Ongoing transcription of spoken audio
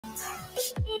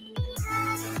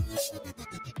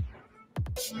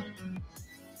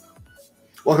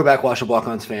Welcome back,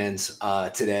 Walkons fans.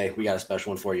 Today, we got a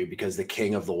special one for you because the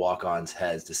king of the Walk-Ons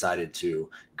has decided to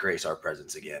grace our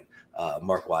presence again.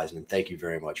 Mark Weisman, thank you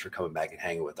very much for coming back and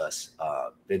hanging with us.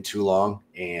 Been too long,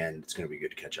 and it's going to be good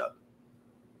to catch up.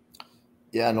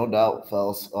 Yeah, no doubt,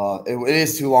 fellas. It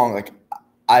is too long. Like,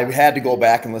 I had to go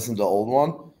back and listen to the old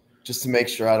one just to make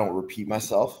sure I don't repeat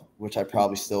myself, which I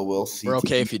probably still will. We're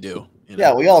okay if you do. You know?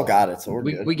 Yeah, we all got it, so we're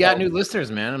good. We got new listeners,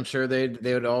 man. I'm sure they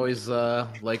would always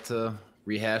like to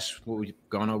rehash what we've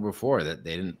gone over before that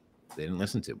they didn't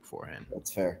listen to beforehand.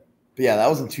 That's fair. But yeah, that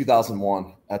was in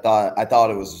 2001. I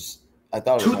thought it was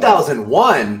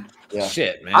 2001. Yeah.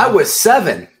 Shit, man. I was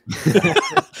 7.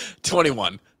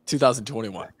 2021.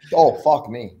 Oh, fuck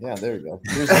me. Yeah, there you go.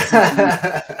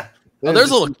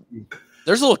 There's a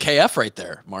little KF right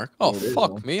there, Mark. Oh,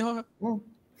 fuck me. Huh?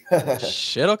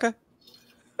 Shit, okay.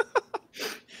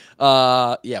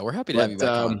 Yeah, we're happy to have you back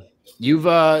on.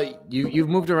 You've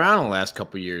moved around the last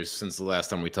couple of years since the last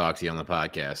time we talked to you on the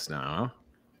podcast now, huh?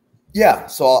 Yeah,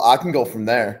 so I can go from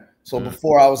there. So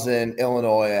before I was in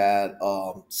Illinois at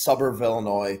suburb of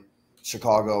Illinois,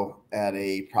 Chicago, at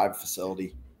a private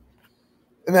facility.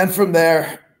 And then from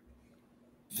there,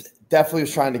 definitely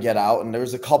was trying to get out. And there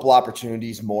was a couple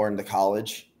opportunities more in the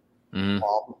college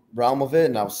realm of it.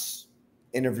 And I was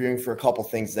interviewing for a couple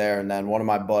things there. And then one of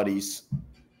my buddies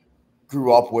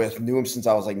grew up with, knew him since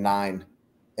I was like 9.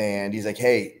 And he's like,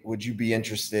 hey, would you be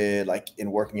interested like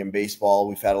in working in baseball?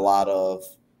 We've had a lot of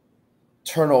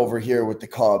turnover here with the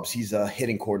Cubs. He's a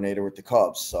hitting coordinator with the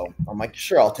Cubs. So I'm like,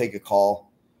 sure, I'll take a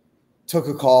call. Took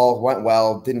a call, went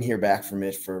well, didn't hear back from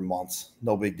it for months.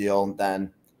 No big deal. And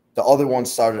then the other one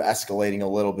started escalating a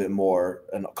little bit more,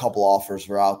 and a couple offers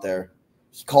were out there.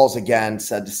 He calls again,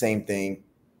 said the same thing,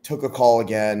 took a call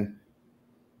again.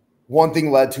 One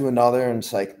thing led to another, and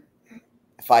it's like,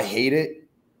 if I hate it,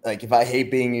 like if I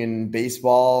hate being in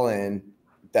baseball, and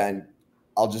then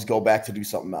I'll just go back to do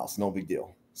something else. No big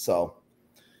deal. So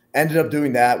ended up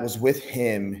doing that, was with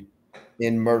him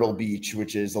in Myrtle Beach,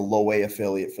 which is a low-A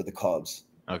affiliate for the Cubs.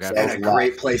 Okay. So and a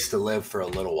great place to live for a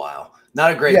little while.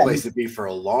 Not a great place to be for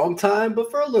a long time, but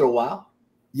for a little while.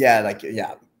 Yeah,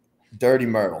 dirty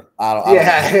Myrtle.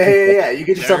 Yeah. You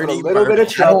get yourself in a little bit of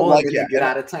trouble and you get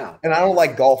out of town. And I don't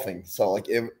like golfing. So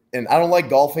and I don't like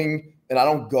golfing, and I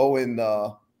don't go in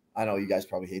the – I know you guys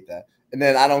probably hate that. And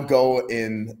then I don't go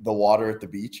in the water at the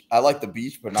beach. I like the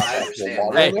beach, but not the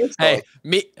water.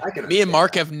 Me and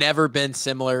Mark have never been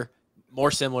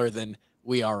more similar than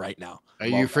we are right now. Are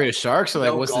you afraid of sharks, or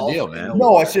like what's the deal, man?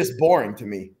 No, it's just boring to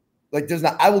me. Like there's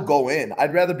not. I will go in.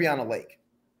 I'd rather be on a lake.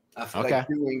 Okay.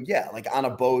 Like on a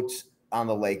boat on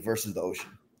the lake versus the ocean.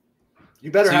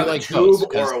 You better have a tube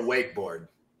or a wakeboard.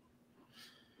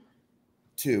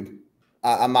 Tube.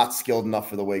 I'm not skilled enough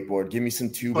for the wakeboard. Give me some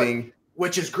tubing.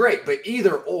 Which is great, but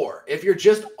either or. If you're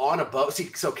just on a boat.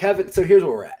 See, so here's where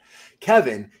we're at.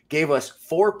 Kevin gave us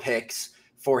 4 picks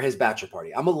for his bachelor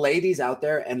party. I'm going to lay these out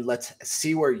there, and let's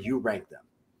see where you rank them.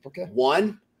 Okay.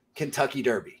 1, Kentucky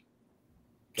Derby.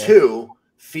 Okay. 2,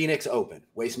 Phoenix Open,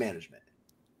 Waste Management.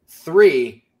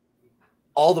 3,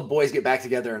 all the boys get back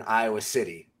together in Iowa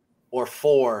City. Or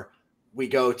 4, we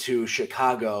go to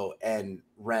Chicago and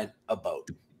rent a boat.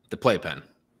 The playpen.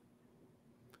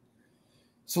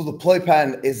 So the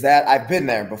playpen is that I've been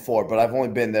there before, but I've only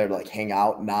been there to like hang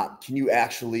out. Can you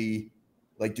actually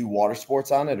like do water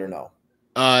sports on it or no?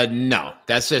 No,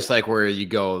 that's just like where you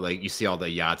go, like you see all the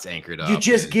yachts anchored up. You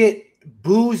just get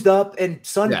boozed up and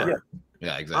sunburned.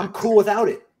 Yeah, exactly. I'm cool without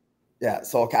it. Yeah,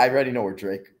 so I already know where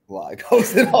Drake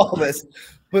goes in all this,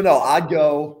 but no, I'd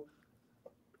go.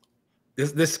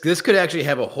 This could actually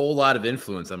have a whole lot of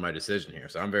influence on my decision here,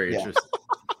 so I'm very interested.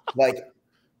 Like,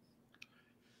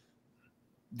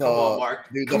 come on, Mark.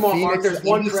 Dude, come on, Phoenix, Mark. There's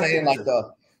one saying like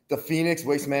the Phoenix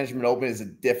Waste Management Open is a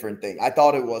different thing. I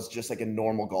thought it was just like a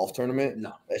normal golf tournament.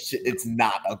 No, it's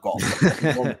not a golf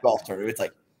tournament. Golf tournament. It's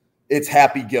like it's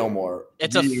Happy Gilmore.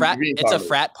 It's a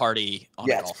frat party on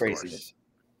a golf course.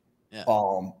 Yeah.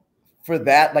 For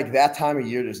that, like that time of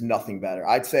year, there's nothing better.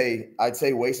 I'd say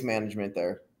Waste Management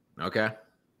there. Okay.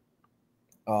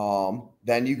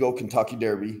 Then you go Kentucky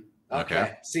Derby.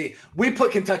 Okay. See, we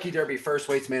put Kentucky Derby first,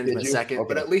 Waste Management second,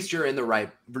 but at least you're in the right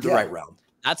round.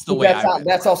 That's the way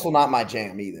that's also not my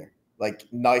jam either. Like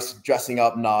nice dressing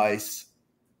up, nice.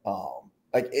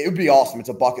 Like it would be awesome. It's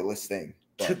a bucket list thing.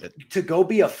 To go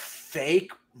be a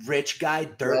fake rich guy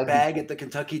dirtbag at the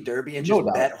Kentucky Derby and just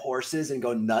bet horses and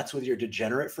go nuts with your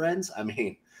degenerate friends. I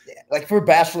mean, like for a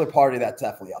bachelor party, that's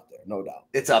definitely up there, no doubt.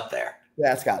 It's up there.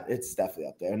 Yeah, it's definitely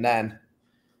up there. And then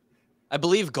I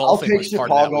believe I'll golfing take was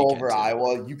part of that Chicago weekend, over too.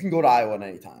 Iowa. You can go to Iowa at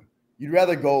any time. You'd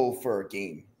rather go for a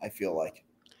game, I feel like.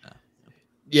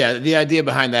 Yeah, the idea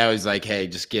behind that was like, hey,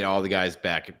 just get all the guys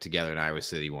back together in Iowa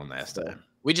City one last time.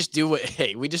 We just do what?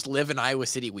 Hey, we just live an Iowa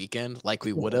City weekend like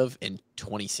we would have in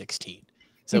 2016.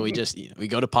 So we just we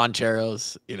go to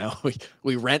Poncheros.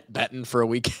 We rent Benton for a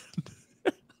weekend.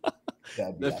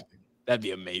 That'd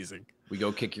be amazing. We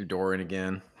go kick your door in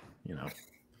again.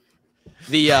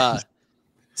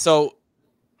 So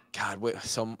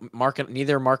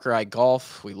neither Mark or I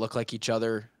golf. We look like each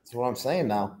other. That's what I'm saying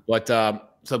now. But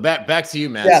so back to you,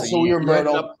 man. Yeah, so we were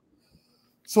Myrtle.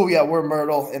 So yeah, we're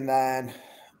Myrtle, and then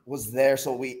was there.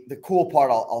 So the cool part,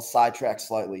 I'll sidetrack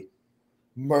slightly.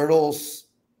 Myrtle's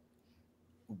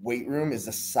weight room is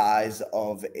the size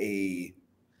of a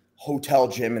hotel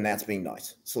gym, and that's being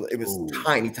nice. So it was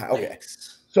tiny. Okay.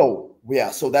 So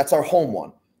so that's our home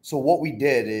one. So what we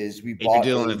did is we bought.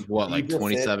 You're dealing with what, like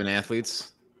 27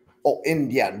 athletes? Oh,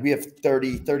 we have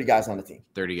 30 guys on the team.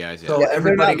 30 guys. Yeah. So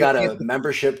everybody got a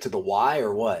membership to the Y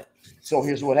or what? So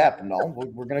here's what happened. No,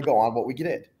 we're going to go on what we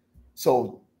did.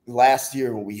 So last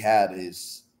year, what we had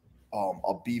is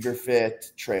a Beaver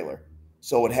Fit trailer.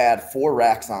 So it had 4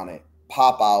 racks on it,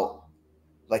 pop out,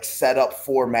 like set up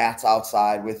 4 mats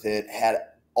outside with it, had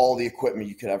all the equipment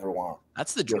you could ever want.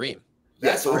 That's the dream.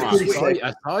 Yeah, so it's pretty sick.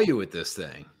 I saw you with this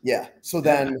thing. Yeah. So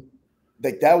then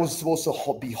that was supposed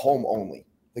to be home only.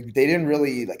 Like they didn't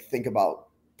really think about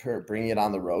bringing it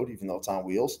on the road, even though it's on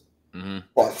wheels. Mm-hmm.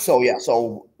 But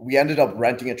so we ended up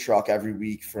renting a truck every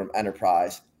week from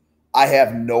Enterprise. I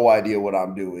have no idea what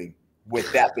I'm doing with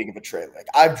that big of a trailer. Like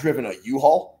I've driven a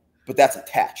U-Haul, but that's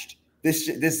attached. This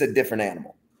is a different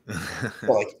animal.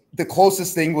 So the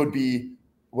closest thing would be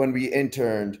when we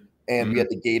interned and we had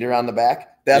the gator on the back.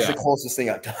 That's the closest thing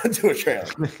I've done to a trailer.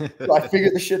 So I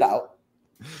figured the shit out,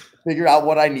 figure out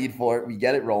what I need for it. We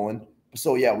get it rolling.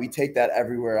 So yeah, we take that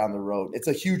everywhere on the road. It's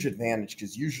a huge advantage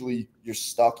because usually you're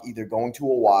stuck either going to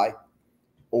a Y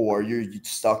or you're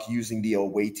stuck using the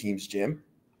away team's gym,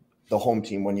 the home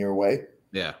team when you're away.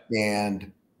 Yeah.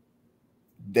 And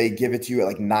they give it to you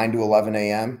at 9 to 11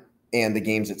 a.m. and the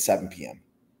game's at 7 p.m.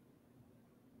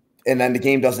 And then the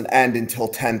game doesn't end until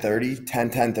 10:30.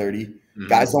 Mm-hmm.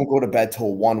 Guys don't go to bed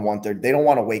till 1:30. They don't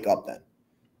want to wake up then.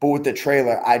 But with the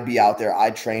trailer, I'd be out there.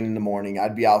 I'd train in the morning.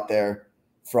 I'd be out there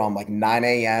from 9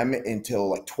 a.m.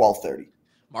 until 12:30.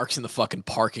 Mark's in the fucking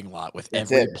parking lot with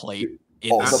every plate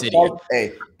in the city.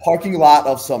 Parking lot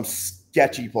of some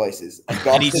sketchy places.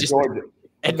 Augusta, Georgia.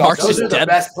 And Mark's those are the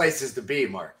best places to be,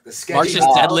 Mark. Mark's just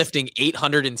deadlifting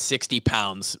 860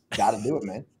 pounds. Got to do it,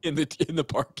 man. in the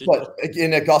parking. But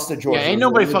in Augusta, Georgia, ain't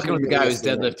nobody fucking with the guy who's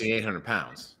deadlifting 800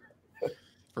 pounds.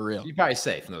 For real. You're probably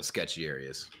safe in those sketchy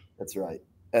areas. That's right.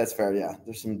 That's fair. Yeah,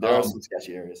 there are some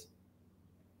sketchy areas.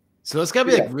 So it's got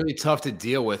to be really tough to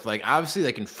deal with.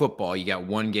 Obviously, in football, you got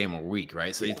 1 game a week,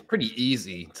 right? So it's pretty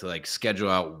easy to schedule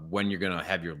out when you're gonna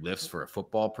have your lifts for a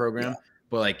football program. Yeah.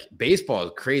 But baseball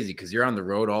is crazy because you're on the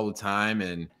road all the time,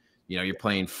 and you're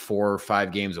playing 4 or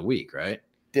 5 games a week, right?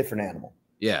 Different animal.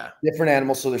 Yeah, different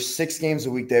animal. So there's 6 games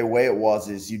a week. The way it was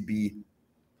is you'd be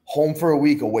home for a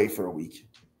week, away for a week.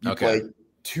 You play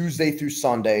Tuesday through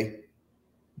Sunday,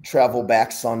 travel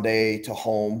back Sunday to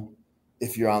home.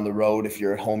 If you're on the road, if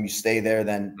you're at home, you stay there,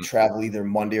 then travel either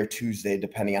Monday or Tuesday,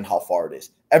 depending on how far it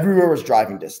is. Everywhere is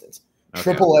driving distance.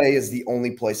 Okay. AAA is the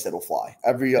only place that'll fly.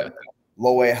 Every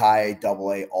low A, high A,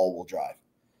 double A, all will drive.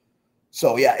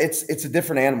 So, yeah, it's a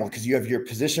different animal because you have your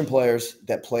position players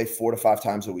that play 4 to 5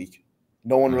 times a week.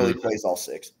 No one really plays all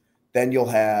 6. Then you'll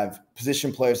have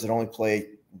position players that only play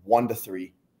 1 to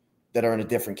 3 that are in a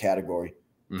different category.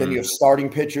 Then you have starting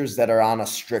pitchers that are on a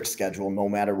strict schedule no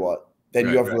matter what. Then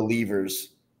you have relievers,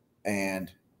 and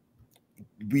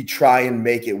we try and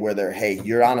make it where they're, hey,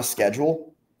 you're on a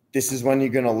schedule. This is when you're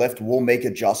going to lift. We'll make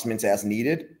adjustments as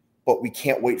needed, but we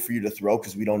can't wait for you to throw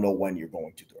because we don't know when you're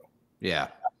going to throw. Yeah,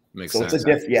 makes sense.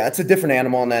 It's a different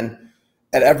animal. And then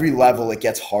at every level, it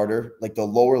gets harder. The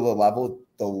lower the level,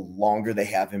 the longer they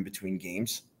have in between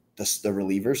games, the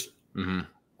relievers.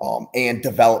 And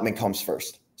development comes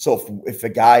first. So if a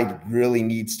guy really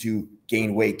needs to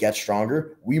gain weight, get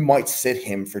stronger, we might sit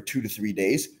him for 2 to 3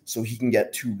 days so he can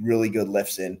get 2 really good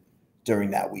lifts in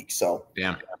during that week. So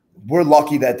we're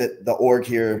lucky that the org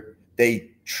here,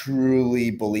 they truly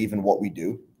believe in what we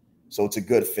do. So it's a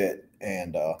good fit.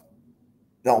 And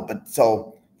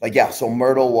so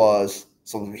Myrtle was,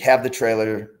 so we have the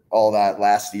trailer, all that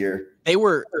last year. They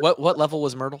were, what level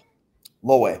was Myrtle?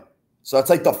 Low A. So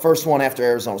that's the first one after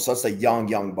Arizona. So that's the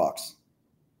young bucks.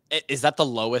 Is that the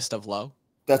lowest of low?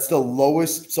 That's the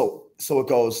lowest. So it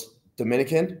goes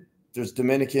Dominican. There's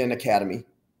Dominican Academy.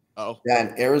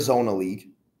 then Arizona League.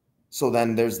 So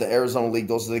then there's the Arizona League.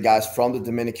 Those are the guys from the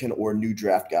Dominican or new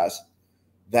draft guys.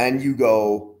 Then you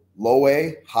go low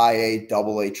A, high A,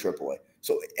 double A, triple A.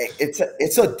 So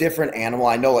it's a different animal.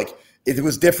 I know, like, it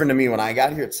was different to me when I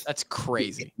got here. That's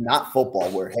crazy. It's not football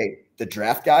where, hey, the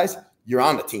draft guys, you're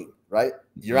on the team, right?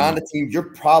 You're on the team. You're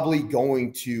probably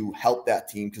going to help that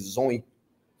team because there's only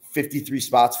 53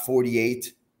 spots,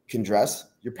 48 can dress.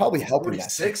 You're probably helping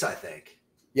 46, that I think.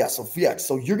 Yeah,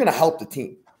 so you're going to help the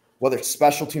team, whether it's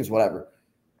special teams, whatever.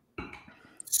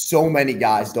 So many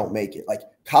guys don't make it. Like,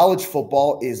 college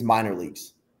football is minor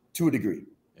leagues to a degree.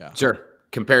 Yeah. Sure.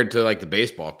 Compared to like the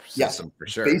baseball system, for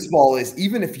sure. Baseball is,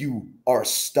 even if you are a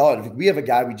stud, we have a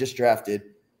guy we just drafted.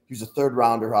 He was a third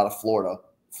rounder out of Florida.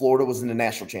 Florida was in the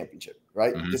national championship,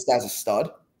 right? Mm-hmm. This guy's a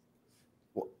stud.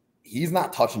 Well, he's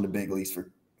not touching the big leagues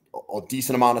for a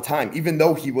decent amount of time, even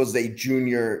though he was a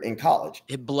junior in college.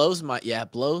 It blows my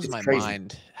crazy.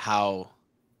 mind how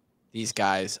these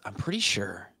guys, I'm pretty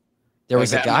sure there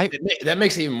was a guy that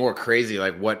makes it even more crazy.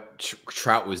 Like what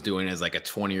Trout was doing as like a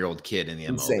 20-year-old kid in the MLB.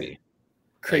 Insane.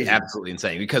 Crazy. Like, absolutely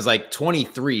insane, because like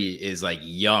 23 is like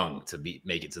young to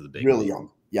make it to the big really league. young.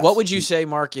 Yes. What would you say,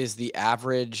 Mark, is the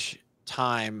average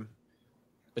time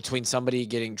between somebody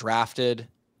getting drafted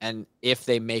and if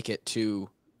they make it to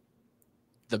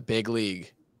the big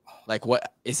league? Like,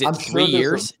 what is it? 3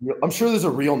 years? I'm sure there's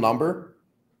a real number,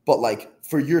 but like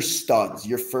for your studs,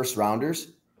 your first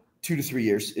rounders, 2 to 3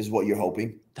 years is what you're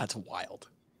hoping. That's wild.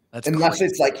 That's unless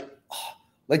crazy. it's like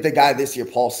the guy this year,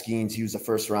 Paul Skeens, he was the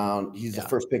first round. He's the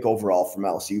first pick overall from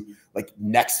LSU. Like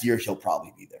next year, he'll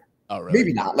probably be there. Oh, really?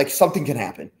 Maybe not. Like something can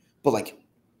happen, but like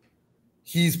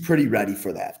he's pretty ready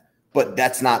for that. But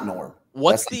that's not norm.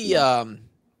 What's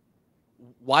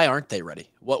why aren't they ready?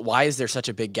 Why is there such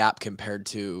a big gap compared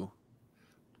to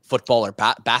football or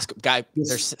basketball?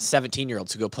 There's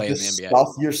 17-years-olds who go play in the NBA.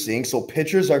 Stuff you're seeing. So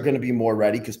pitchers are going to be more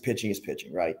ready because pitching is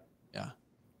pitching, right? Yeah.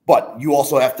 But you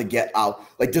also have to get out.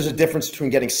 Like there's a difference between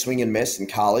getting swing and miss in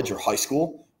college or high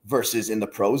school versus in the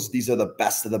pros. These are the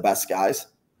best of the best guys.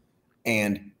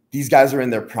 And these guys are in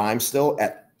their prime still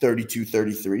at 32,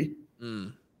 33.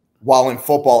 While in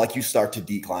football, like you start to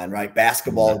decline, right?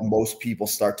 Basketball, most people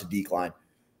start to decline.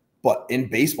 But in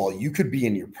baseball, you could be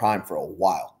in your prime for a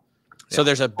while. So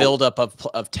there's a buildup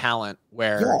of talent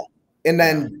where. Yeah. And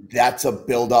then that's a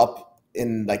buildup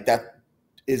in like that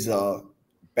is a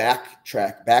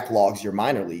backlogs your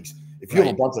minor leagues. If you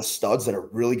have a bunch of studs that are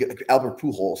really good, like Albert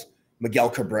Pujols, Miguel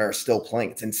Cabrera still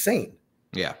playing, it's insane.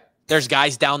 Yeah. There's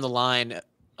guys down the line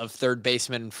of third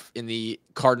baseman in the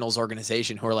Cardinals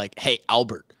organization who are like, hey,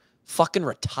 Albert, fucking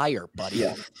retire, buddy.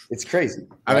 Yeah, it's crazy.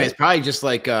 I mean, it's probably just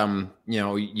like,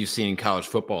 you've seen in college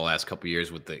football the last couple of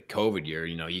years with the COVID year,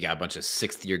 you got a bunch of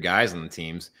sixth-year guys on the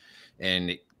teams,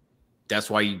 and that's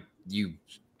why you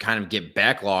kind of get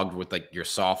backlogged with like your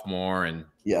sophomore and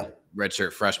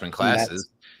redshirt freshman classes.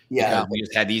 We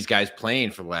just had these guys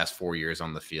playing for the last 4 years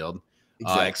on the field,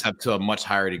 except to a much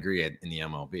higher degree in the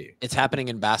MLB. It's happening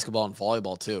in basketball and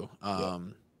volleyball too.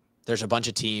 There's a bunch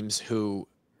of teams who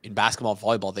in basketball and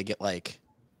volleyball, they get like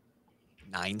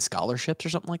 9 scholarships or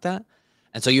something like that.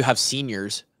 And so you have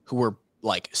seniors who were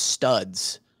like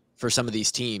studs for some of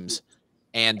these teams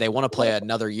and they want to play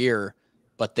another year,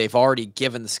 but they've already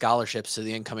given the scholarships to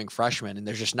the incoming freshmen and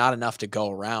there's just not enough to go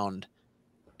around.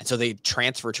 And so they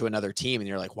transfer to another team and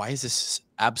you're like, why is this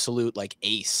absolute like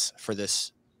ace for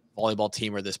this volleyball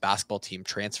team or this basketball team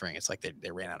transferring? It's like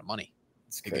they ran out of money.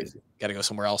 It's crazy. Got to go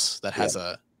somewhere else that has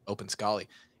a open scholarship.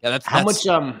 Yeah, that's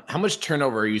how much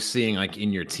turnover are you seeing like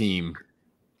in your team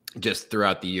just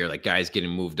throughout the year? Like guys getting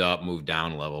moved up, moved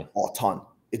down level? Oh, a ton.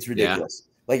 It's ridiculous.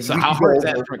 Like, so how hard is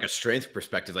that from like a strength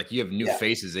perspective? Like you have new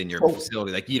faces in your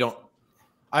facility. Like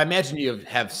I imagine you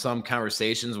have some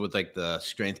conversations with like the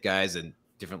strength guys and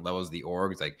different levels of the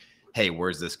orgs. Like, hey,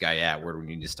 where's this guy at? Where do we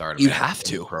need to start him? You have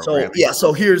to.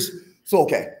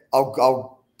 Okay.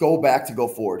 I'll go back to go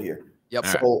forward here. Yep.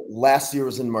 So last year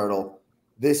was in Myrtle.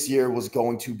 This year was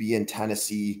going to be in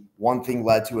Tennessee. One thing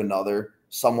led to another.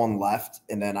 Someone left,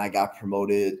 and then I got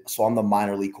promoted. So I'm the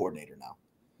minor league coordinator now.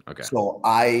 Okay. So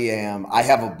I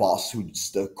have a boss who's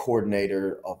the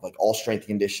coordinator of like all strength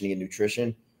conditioning and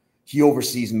nutrition. He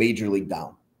oversees major league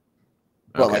down.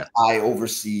 But like I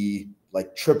oversee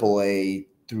like AAA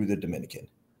through the Dominican.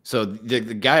 So the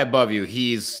guy above you,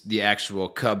 he's the actual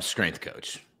Cubs strength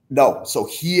coach. No. So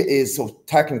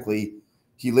technically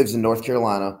he lives in North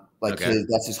Carolina. Like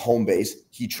that's his home base.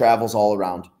 He travels all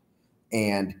around,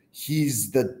 and he's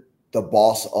the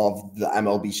boss of the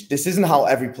MLB. This isn't how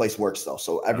every place works, though.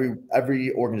 So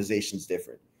every organization is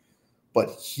different.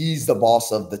 But he's the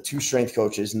boss of the 2 strength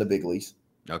coaches in the big leagues.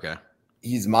 Okay.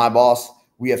 He's my boss.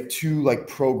 We have 2 like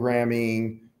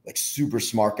programming, like super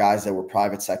smart guys that were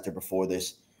private sector before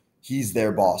this. He's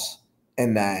their boss.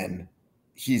 And then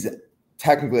he's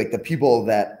technically like the people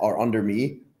that are under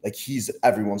me, like he's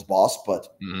everyone's boss,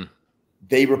 but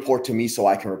they report to me so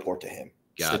I can report to him.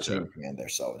 Gotcha. Command there,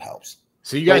 so it helps.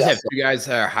 So you guys have 2 guys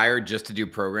that are hired just to do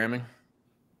programming?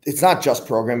 It's not just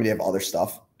programming. They have other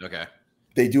stuff. Okay.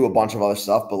 They do a bunch of other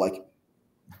stuff, but like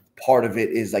part of it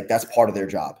is like that's part of their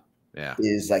job. Yeah.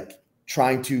 Is like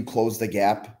trying to close the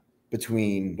gap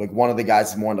between like one of the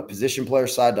guys is more on the position player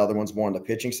side, the other one's more on the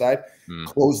pitching side.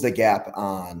 Close the gap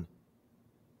on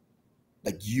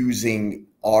like using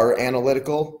our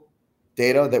analytical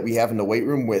data that we have in the weight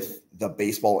room with the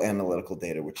baseball analytical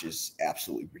data, which is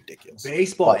absolutely ridiculous.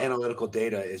 Baseball analytical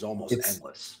data is almost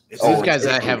endless. It's those guys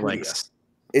that have like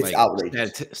it's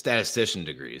outrageous. Statistician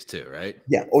degrees too, right?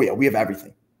 Yeah. Oh yeah. We have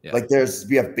everything. Yeah. Like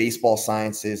we have baseball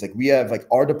sciences. Like we have like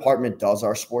our department does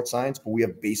our sports science, but we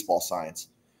have baseball science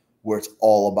where it's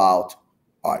all about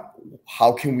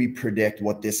how can we predict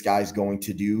what this guy's going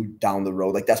to do down the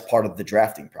road? Like that's part of the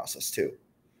drafting process too.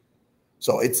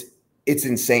 So it's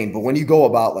insane. But when you go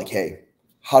about like, hey,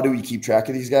 how do we keep track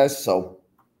of these guys? So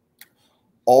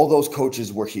all those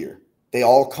coaches were here. They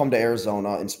all come to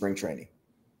Arizona in spring training.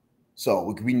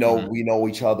 So we know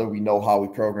each other. We know how we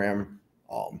program.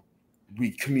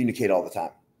 We communicate all the time.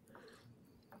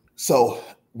 So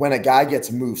when a guy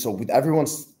gets moved, so with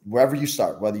everyone's wherever you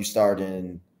start, whether you start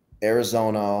in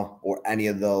Arizona or any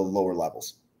of the lower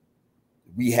levels,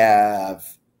 we have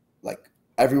like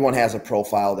everyone has a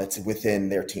profile that's within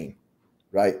their team,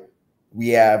 right?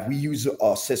 We use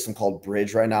a system called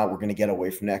Bridge right now. We're going to get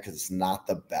away from that because it's not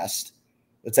the best.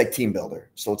 It's like Team Builder.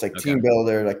 So it's like Team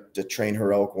Builder, like the Train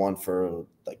Heroic one for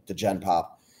like the Gen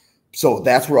Pop. So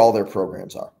that's where all their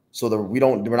programs are. So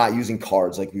we're not using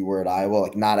cards like we were at Iowa.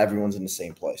 Like not everyone's in the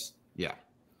same place. Yeah.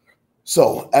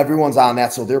 So everyone's on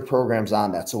that. So their program's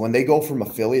on that. So when they go from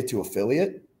affiliate to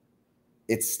affiliate,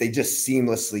 they just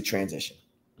seamlessly transition.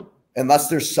 Unless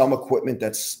there's some equipment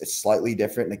it's slightly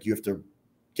different. Like you have to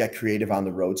get creative on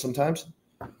the road sometimes.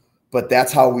 But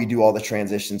that's how we do all the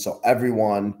transitions. So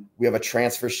we have a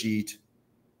transfer sheet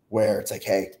where it's like,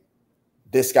 hey,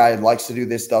 this guy likes to do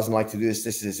this, doesn't like to do this.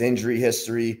 This is his injury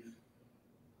history.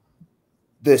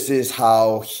 This is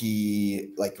how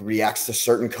he like reacts to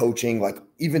certain coaching, like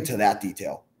even to that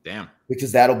detail. Damn.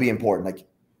 Because that'll be important. Like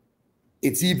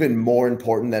it's even more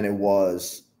important than it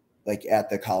was like at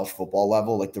the college football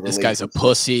level. Like this guy's a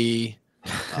pussy.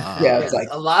 Yeah, it's like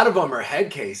a lot of them are head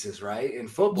cases, right? In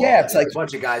football, yeah, it's like a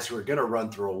bunch of guys who are gonna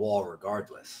run through a wall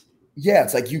regardless. Yeah,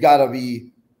 it's like you gotta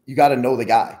know the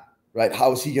guy, right?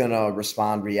 How is he gonna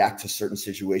react to certain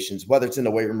situations, whether it's in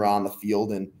the weight room or on the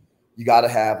field, and you gotta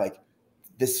have like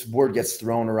this word gets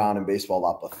thrown around in baseball a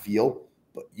lot, but feel.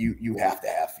 But you have to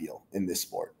have feel in this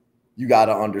sport. You got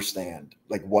to understand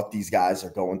like what these guys are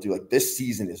going through. Like this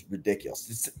season is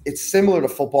ridiculous. It's similar to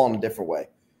football in a different way.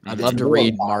 I'd love to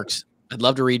read Mark's. I'd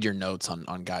love to read your notes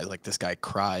on guys like this guy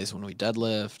cries when we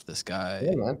deadlift. This guy.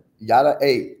 Yeah, man. You gotta.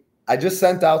 Hey, I just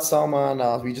sent out some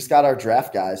on. We just got our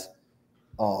draft guys.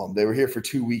 They were here for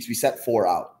 2 weeks. We sent 4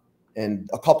 out, and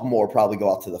a couple more probably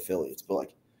go out to the affiliates.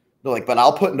 But but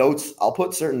I'll put notes. I'll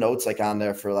put certain notes like on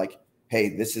there for like,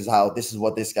 hey, this is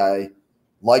what this guy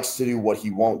likes to do, what he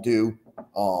won't do,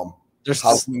 how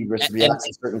he reacts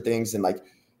to certain things, and like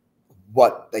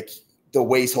what like the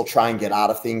ways he'll try and get out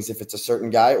of things if it's a certain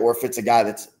guy, or if it's a guy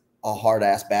that's a hard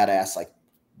ass, badass, like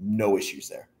no issues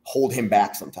there. Hold him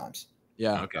back sometimes.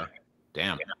 Yeah. Okay.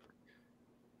 Damn.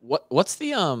 What's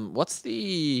the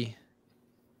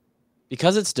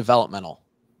because it's developmental,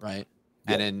 right?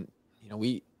 Yep. And then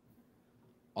we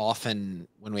often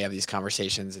when we have these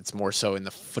conversations, it's more so in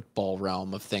the football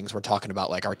realm of things. We're talking about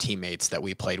like our teammates that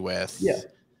we played with.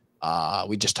 Yeah.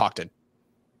 We just talked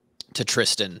to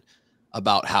Tristan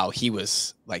about how he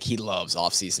was like, he loves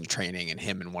off-season training, and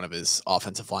him and one of his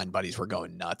offensive line buddies were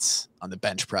going nuts on the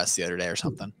bench press the other day or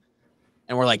something.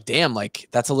 And we're like, damn, like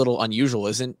that's a little unusual.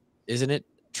 Isn't it,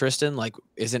 Tristan? Like,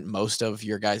 isn't most of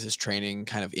your guys' training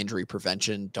kind of injury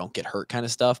prevention, don't get hurt kind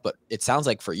of stuff? But it sounds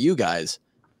like for you guys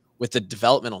with the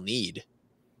developmental need,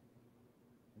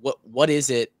 what is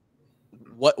it?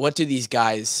 What do these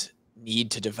guys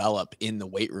need to develop in the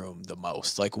weight room the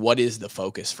most? Like, what is the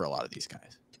focus for a lot of these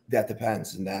guys? That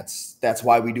depends. And that's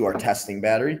why we do our testing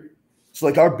battery. So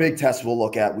like our big test we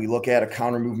look at a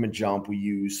counter movement jump. We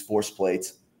use force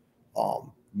plates.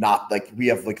 Not like we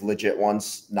have like legit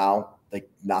ones now, like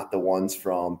not the ones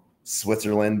from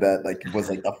Switzerland that like was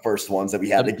like the first ones that we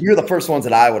had. Like we were the first ones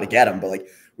at Iowa to get them, but like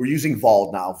we're using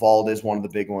Vald now. Vald is one of the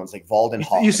big ones, like Vald and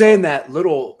Hawkeyes. You saying that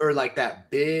little or like that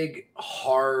big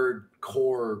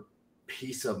hardcore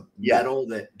piece of metal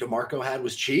that DeMarco had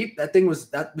was cheap? That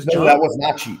was no, junk? that was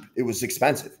not cheap. It was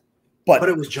expensive, but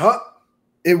it was junk.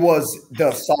 It was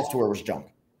the software was junk.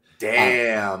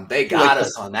 Damn, they got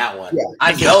us on that one. Yeah,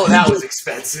 I know that was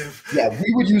expensive. Yeah,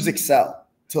 we would use Excel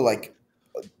to like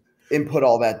input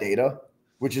all that data,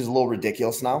 which is a little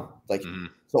ridiculous now. Like,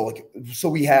 so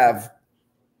we have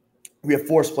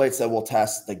force plates that we'll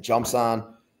test, like jumps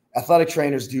on. Athletic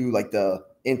trainers do like the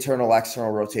internal, external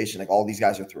rotation. Like all these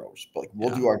guys are throwers, but like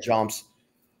we'll do our jumps.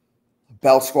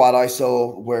 Belt squat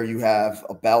ISO, where you have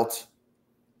a belt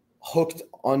hooked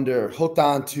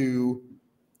onto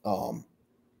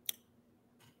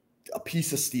a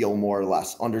piece of steel, more or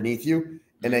less, underneath you,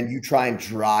 and then you try and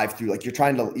drive through. Like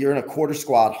you're in a quarter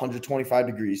squat, 125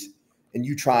 degrees, and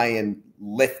you try and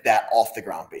lift that off the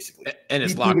ground, basically. And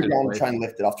it's locked in place. And try and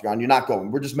lift it off the ground. You're not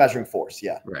going. We're just measuring force.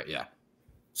 Yeah. Right. Yeah.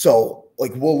 So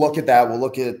like we'll look at that.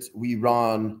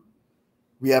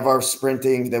 We have our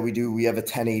sprinting that we do. We have a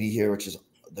 1080 here, which is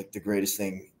like the greatest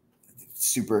thing. It's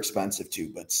super expensive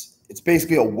too, but it's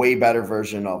basically a way better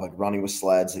version of like running with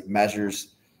sleds. It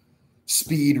measures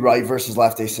speed, right versus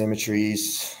left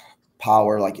asymmetries,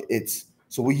 power.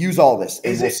 So we use all this.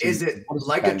 Is it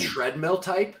like a treadmill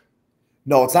type?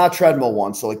 No, it's not a treadmill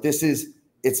one. So like it's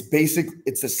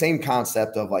the same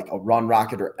concept of like a run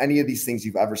rocket or any of these things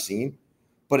you've ever seen,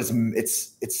 but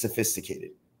it's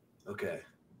sophisticated. Okay.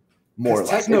 More or less.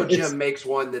 Techno Gym makes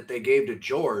one that they gave to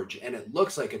George, and it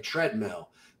looks like a treadmill,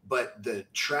 but the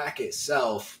track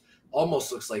itself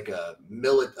almost looks like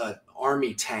an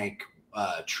army tank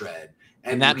tread.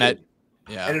 And that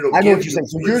and it'll I know give what you're saying.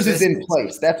 So yours is in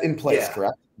place. That's in place,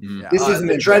 correct? Yeah. This isn't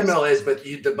the in treadmill place. is, but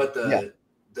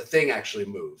the thing actually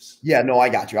moves. Yeah, no, I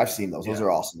got you. I've seen those. Those are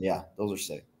awesome. Yeah, those are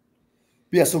sick.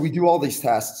 But yeah, so we do all these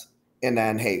tests, and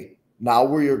then hey, now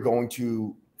we're going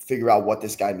to figure out what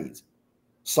this guy needs.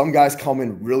 Some guys come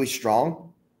in really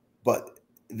strong, but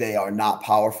they are not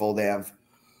powerful. They're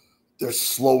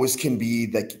slow as can be.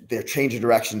 Their change of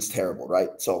direction is terrible, right?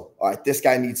 So, all right, this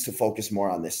guy needs to focus more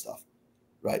on this stuff,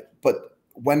 right? But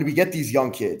when we get these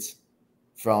young kids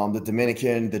from the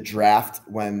Dominican, the draft,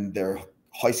 when they're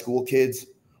high school kids,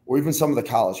 or even some of the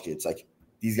college kids, like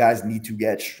these guys need to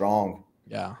get strong.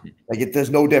 Yeah. Like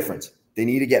there's no difference. They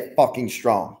need to get fucking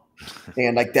strong.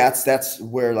 And like that's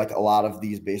where like a lot of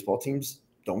these baseball teams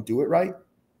don't do it right.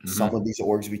 Mm-hmm. Some of these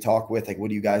orgs we talk with, like, what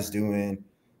are you guys doing?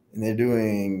 And they're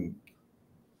doing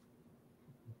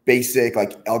basic,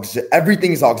 like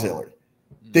everything is auxiliary.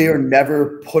 They are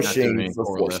never pushing for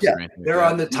force. Yeah. They're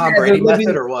on the Tom Brady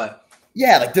method or what?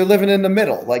 Yeah, like they're living in the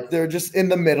middle. Like they're just in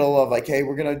the middle of like, hey,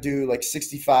 we're gonna do like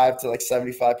 65 to like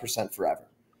 75% forever.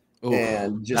 Ooh,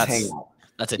 and just hang out.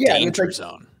 That's a danger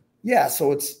zone. Yeah,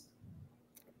 so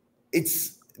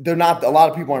they're not, a lot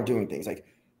of people aren't doing things like,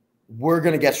 we're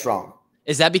gonna get strong.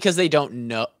 Is that because they don't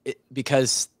know?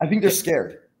 Because I think they're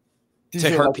scared. These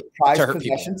to hurt people.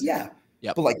 Yeah.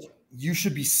 Yep. But like, you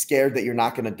should be scared that you're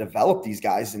not going to develop these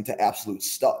guys into absolute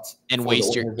studs and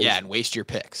waste your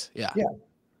picks. Yeah. Yeah.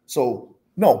 So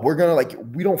no, we're going to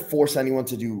we don't force anyone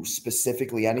to do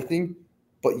specifically anything,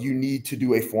 but you need to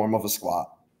do a form of a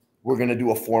squat. We're going to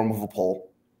do a form of a pull,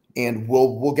 and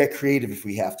we'll get creative if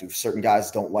we have to. Certain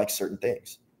guys don't like certain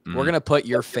things. We're going to put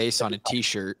your face on a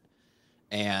t-shirt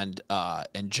and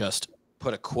just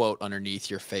put a quote underneath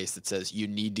your face that says, "You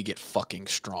need to get fucking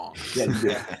strong."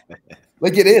 Yeah.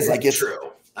 Like it is. Like it's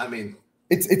true. I mean,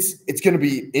 it's going to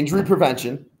be injury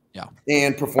prevention,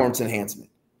 and performance enhancement.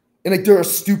 And like there are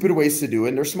stupid ways to do it,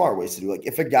 and there are smart ways to do it. Like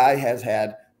if a guy has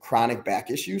had chronic back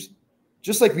issues,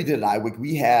 just like we did at iWig,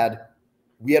 we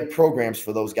had programs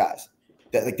for those guys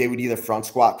that like they would either front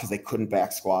squat because they couldn't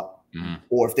back squat,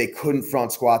 or if they couldn't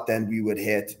front squat, then we would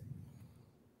hit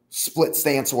split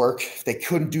stance work. If they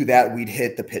couldn't do that, we'd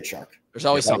hit the pitch shark. There's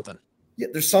always something. Yeah,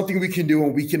 there's something we can do,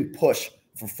 and we can push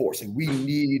for force. Like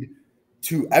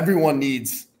everyone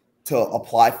needs to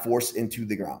apply force into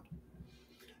the ground.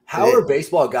 How are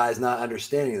baseball guys not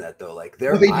understanding that though? Like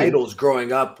their idols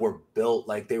growing up were built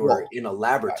like they were in a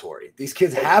laboratory. Right. These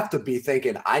kids have to be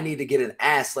thinking, I need to get an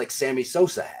ass like Sammy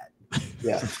Sosa had.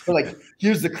 Yeah. But like,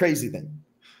 here's the crazy thing.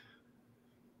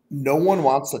 No one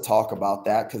wants to talk about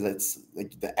that because it's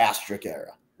like the asterisk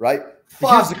era, right?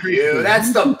 Fuck you.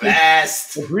 That's the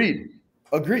best. Agreed.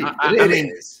 I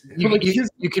mean,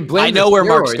 you can blame. I know where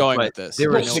Mark's going with this. They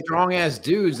were strong ass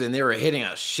dudes, and they were hitting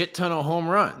a shit ton of home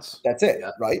runs. That's it,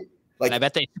 right? Like, and I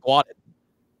bet they squatted.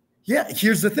 Yeah.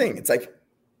 Here's the thing. It's like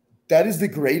that is the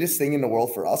greatest thing in the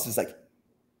world for us. Is like,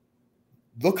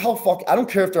 look how I don't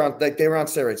care if they're on they were on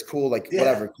steroids. Cool, like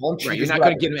whatever. Right, you're not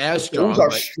going to get them as strong. Those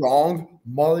are strong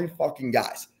motherfucking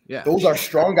guys. Yeah, those are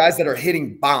strong guys that are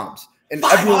hitting bombs. And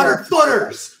 500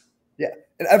 footers. Yeah,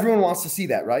 And everyone wants to see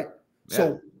that, right? Yeah.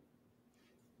 So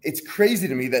it's crazy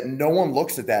to me that no one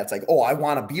looks at that. It's like, oh, I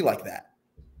want to be like that.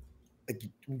 Like,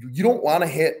 you don't want to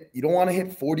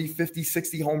hit 40, 50,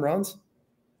 60 home runs.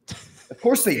 Of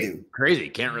course they do. Crazy.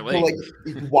 Can't relate. So,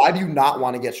 like, why do you not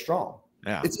want to get strong?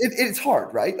 Yeah. It's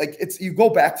hard, right? Like, you go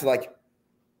back to, like,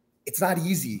 it's not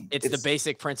easy. It's the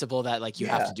basic principle that, like, you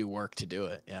have to do work to do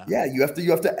it. Yeah. Yeah. You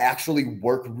have to actually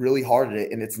work really hard at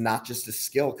it. And it's not just a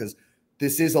skill, because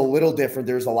this is a little different.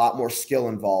 There's a lot more skill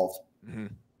involved,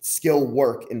 skill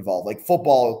work involved. Like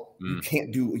football, you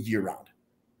can't do year round.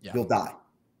 Yeah. You'll die.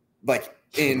 Like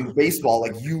in baseball,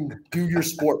 like you do your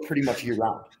sport pretty much year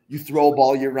round. You throw a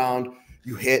ball year round,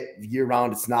 you hit year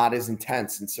round. It's not as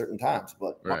intense in certain times,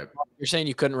 but you're saying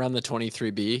you couldn't run the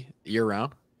 23B year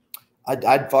round?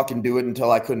 I'd fucking do it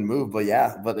until I couldn't move, but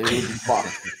it would be fun.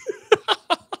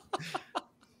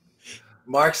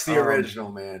 Mark's the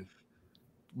original, man.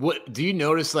 What do you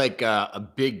notice, like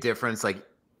a big difference, like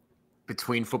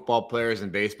between football players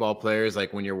and baseball players,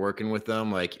 like when you're working with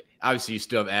them? Like obviously you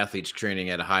still have athletes training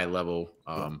at a high level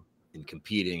and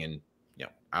competing and, you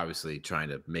know, obviously trying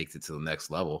to make it to the next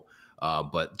level.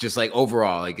 But just like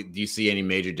overall, like, do you see any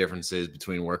major differences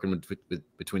between working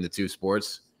between the two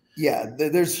sports? Yeah,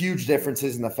 there's huge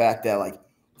differences in the fact that, like,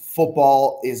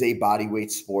 football is a body weight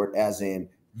sport, as in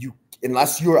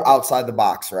unless you're outside the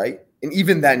box, right? And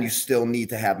even then, you still need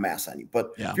to have mass on you.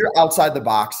 But if you're outside the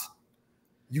box,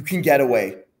 you can get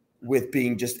away with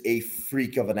being just a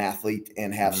freak of an athlete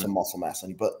and have some muscle mass on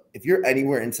you. But if you're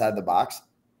anywhere inside the box,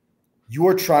 you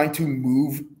are trying to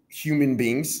move human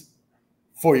beings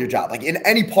for your job. Like in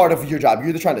any part of your job, you're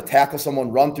either trying to tackle someone,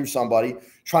 run through somebody,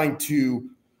 trying to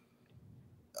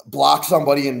block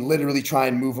somebody and literally try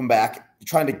and move them back,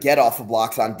 trying to get off of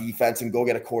blocks on defense and go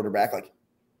get a quarterback. Like,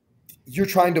 you're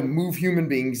trying to move human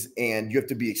beings, and you have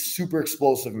to be super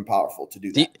explosive and powerful to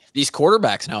do that. These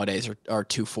quarterbacks nowadays are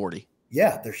 240.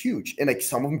 Yeah, they're huge. And like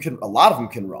a lot of them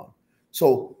can run.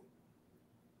 So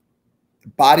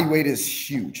body weight is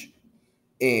huge.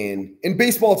 And in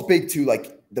baseball, it's big too.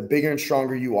 Like, the bigger and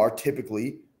stronger you are,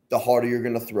 typically, the harder you're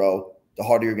going to throw, the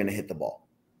harder you're going to hit the ball.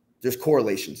 There's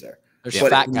correlations there. There's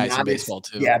fat guys in baseball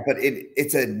too. Yeah, but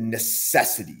it's a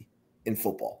necessity in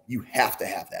football. You have to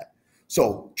have that.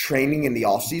 So training in the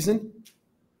offseason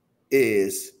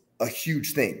is a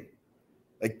huge thing.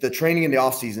 Like, the training in the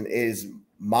offseason is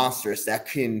monstrous. That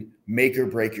can make or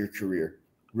break your career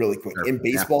really quick. In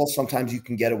baseball, sometimes you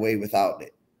can get away without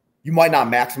it. You might not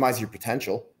maximize your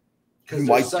potential. Because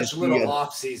there's such little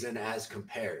off season as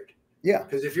compared. Yeah.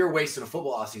 Because if you're wasting a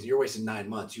football off season, you're wasting 9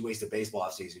 months. You waste a baseball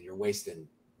off season, you're wasting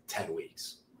 10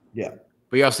 weeks. Yeah.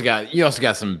 But you also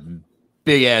got some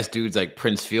big ass dudes like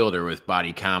Prince Fielder with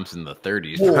body comps in the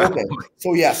 30s. Well, okay.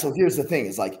 So here's the thing: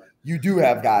 is like, you do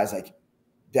have guys like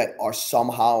that are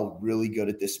somehow really good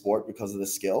at this sport because of the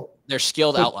skill. They're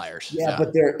skilled outliers. Yeah,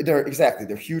 but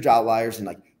they're huge outliers, and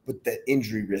but the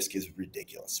injury risk is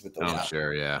ridiculous with those. Oh,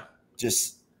 sure, yeah.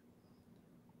 Just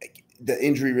like, the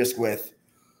injury risk with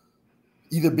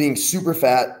either being super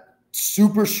fat,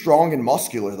 super strong and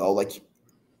muscular, though, like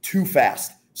too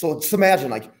fast. So just imagine,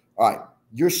 like, all right,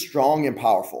 you're strong and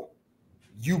powerful.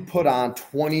 You put on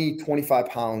 20, 25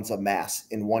 pounds of mass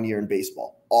in 1 year in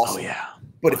baseball. Awesome. Oh, yeah.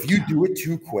 But if you do it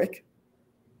too quick,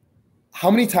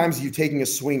 how many times are you taking a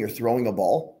swing or throwing a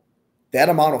ball? That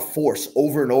amount of force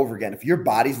over and over again, if your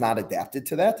body's not adapted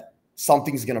to that,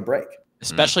 something's going to break.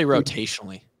 Especially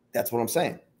rotationally. That's what I'm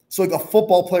saying. So like a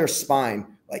football player's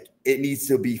spine, like, it needs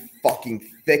to be fucking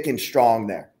thick and strong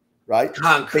there, right?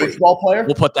 Concrete. Baseball player.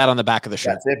 We'll put that on the back of the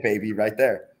shirt. That's it, baby, right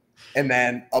there. And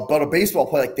then, but a baseball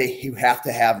player, like, you have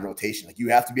to have rotation. Like, you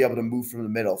have to be able to move from the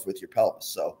middle with your pelvis.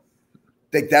 So I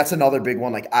think that's another big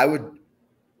one. Like, I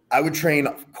would train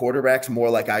quarterbacks more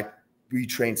like we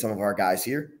train some of our guys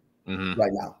here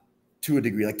right now, to a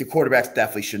degree. Like, the quarterbacks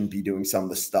definitely shouldn't be doing some of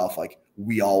the stuff like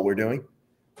we all were doing,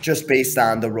 just based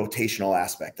on the rotational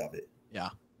aspect of it. Yeah.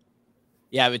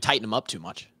 Yeah, it would tighten them up too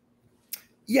much.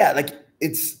 Yeah, like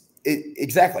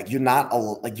exactly. Like, you're not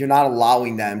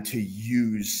allowing them to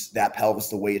use that pelvis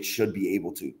the way it should be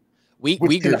able to.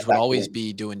 Uyghurs would always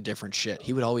be doing different shit.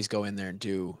 He would always go in there and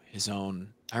do his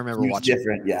own. I remember watching.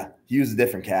 Different, yeah. He was a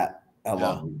different cat. I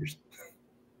love Uyghurs.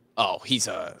 Oh, he's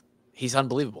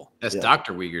unbelievable. That's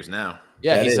Dr. Uyghurs now.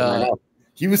 Yeah,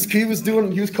 he was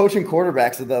coaching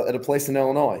quarterbacks at a place in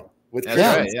Illinois with Chris.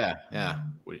 Right, yeah.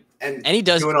 And he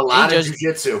does doing a lot of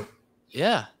jiu-jitsu.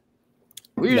 Yeah.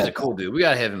 Uyghurs a cool dude. We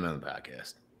gotta have him on the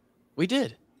podcast. We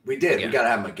did. We gotta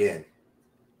have him again.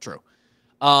 True.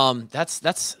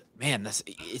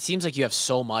 It seems like you have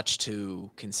so much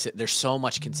to consider. There's so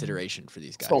much consideration for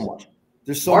these guys. So much.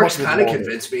 There's so Mark's much. kind of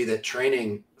convinced me that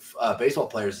training baseball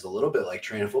players is a little bit like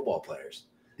training football players.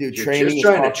 Dude, You're training just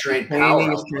trying to is train training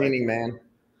power is training, man.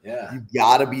 Yeah. You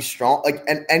gotta be strong. Like,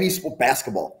 and any sport,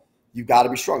 basketball, you gotta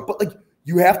be strong. But like,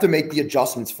 you have to make the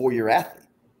adjustments for your athlete.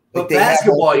 Like, But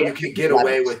basketball, you can get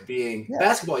away with being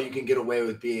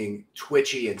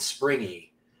twitchy and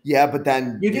springy. Yeah, but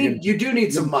then you do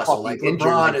need some muscle, like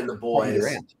LeBron and the boys.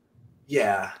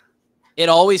 Yeah. It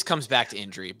always comes back to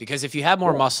injury because if you have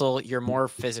more muscle, you're more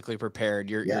physically prepared.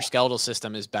 Your skeletal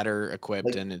system is better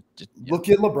equipped. Like, look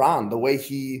at LeBron, the way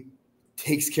he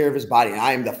takes care of his body. And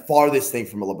I am the farthest thing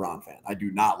from a LeBron fan. I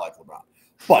do not like LeBron,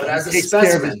 but he takes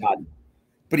care of his body.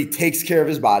 But he takes care of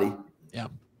his body. Yeah.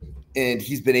 And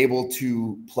he's been able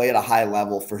to play at a high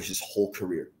level for his whole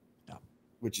career,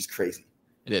 which is crazy.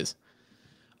 It is.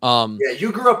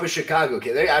 You grew up a Chicago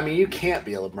kid. I mean, you can't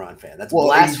be a LeBron fan. That's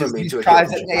blasphemy to a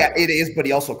kid. Yeah, it is, but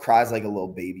he also cries like a little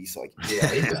baby. So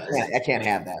he does. I can't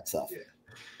have that stuff.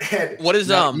 Yeah. What is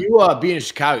you being in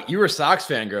Chicago? You were a Sox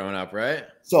fan growing up, right?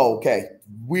 So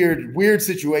weird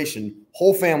situation.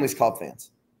 Whole family's Cub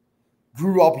fans.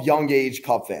 Grew up young age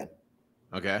Cub fan.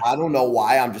 Okay. I don't know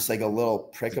why. I'm just like a little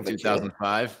prick of a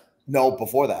 2005? Kid. No,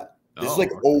 before that. This is like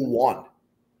 01.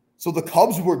 So the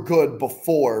Cubs were good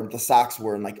before the Sox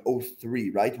were in like 03,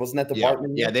 right? Wasn't that the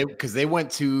Bartman year? Yeah, because they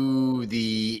went to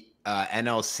the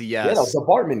NLCS. Yeah, that was the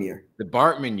Bartman year. The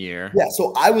Bartman year. Yeah,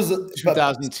 so I was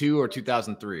 2002 or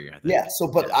 2003, I think. Yeah,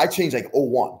 but I changed like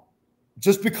 01.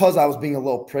 Just because I was being a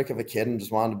little prick of a kid and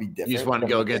just wanted to be different. You just wanted to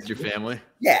go against your family?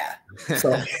 Yeah.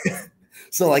 So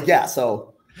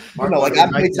I'm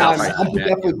big time. I'm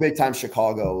definitely big time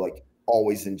Chicago, like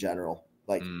always in general.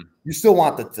 Like you still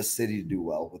want the city to do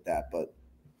well with that, but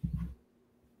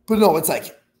no, it's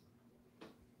like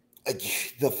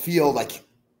the field. Like,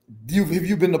 have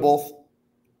you been to both?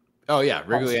 Oh yeah,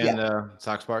 Wrigley and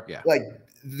Sox Park. Yeah, like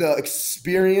the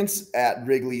experience at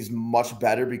Wrigley is much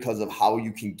better because of how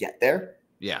you can get there.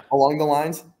 Yeah, along the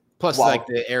lines. Plus, like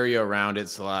the area around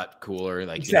it's a lot cooler.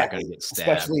 Like you're not going to get stabbed.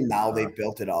 Especially now they've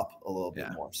built it up a little bit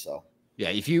more. So yeah,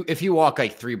 if you walk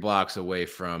like 3 blocks away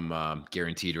from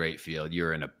Guaranteed Rate Field,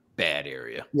 you're in a bad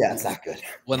area. Yeah, it's not good.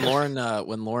 When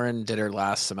Lauren did her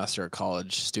last semester of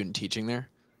college, student teaching there,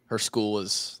 her school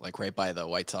was like right by the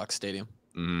White Sox stadium.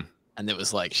 Mm-hmm. And it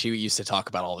was like, she used to talk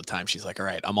about all the time. She's like, all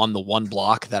right, I'm on the 1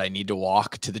 block that I need to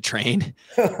walk to the train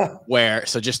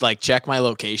so just like check my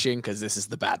location because this is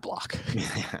the bad block.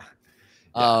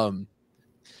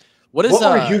 What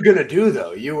were you going to do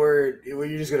though? Were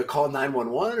you just going to call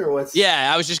 911 or what's?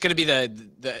 Yeah, I was just going to be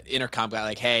the intercom guy.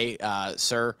 Like, hey,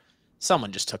 sir,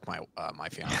 someone just took my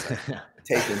fiance.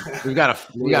 Taken. We got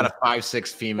a 5'6"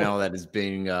 female that is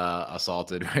being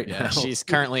assaulted right now. She's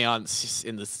currently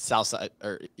in the south side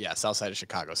of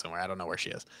Chicago somewhere. I don't know where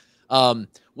she is.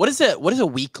 What does a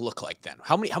week look like then?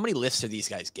 How many lifts do these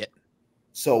guys get?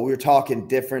 So we're talking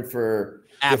different for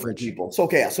average people. So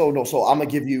I'm gonna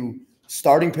give you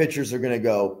starting pitchers are gonna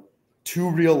go 2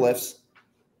 real lifts,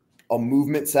 a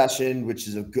movement session, which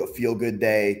is a good feel good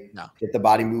day, get the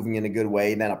body moving in a good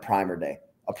way, and then a primer day.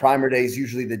 A primer day is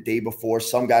usually the day before.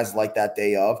 Some guys like that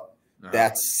day of.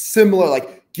 That's similar.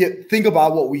 Like think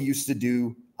about what we used to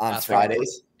do on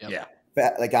Fridays. Yep. Yeah.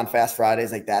 Like on Fast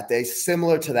Fridays, like that day,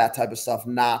 similar to that type of stuff.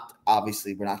 Not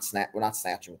obviously we're not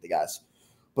snatching with the guys,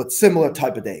 but similar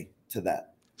type of day to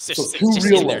that. So 2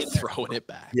 real lifts, throwing it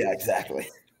back. Yeah, exactly.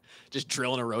 Just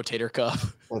drilling a rotator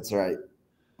cuff. That's right.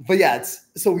 But yeah,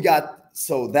 that's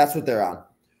what they're on.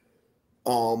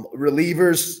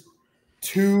 Relievers,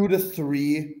 2 to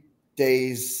 3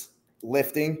 days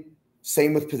lifting.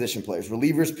 Same with position players.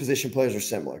 Relievers, position players are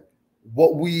similar.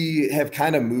 What we have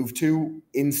kind of moved to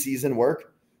in season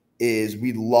work is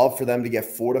we'd love for them to get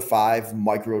 4 to 5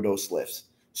 microdose lifts.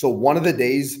 So one of the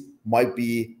days might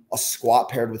be a squat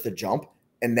paired with a jump,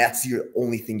 and that's your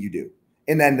only thing you do.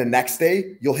 And then the next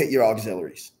day, you'll hit your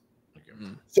auxiliaries.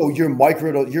 So you're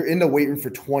in the weight room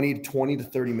for 20 to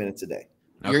 30 minutes a day.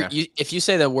 Okay. If you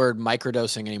say the word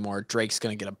microdosing anymore, Drake's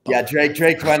going to get a bump. Yeah,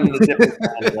 Drake went in the different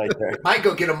side right there. Might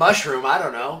go get a mushroom. I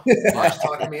don't know. Mark's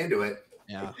talking me into it.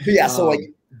 Yeah. But yeah, so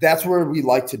that's where we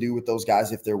like to do with those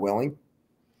guys if they're willing.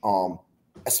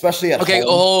 Especially at home.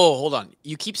 Oh, hold on.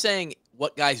 You keep saying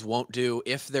what guys won't do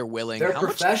if they're willing. They're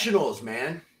professionals,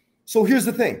 man. So here's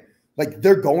the thing. Like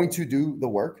they're going to do the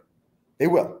work. They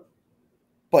will.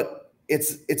 But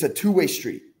it's a two-way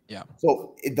street. Yeah.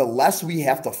 So the less we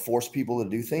have to force people to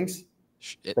do things,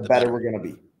 the better we're going to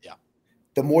be. Yeah.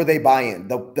 The more they buy in.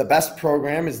 The best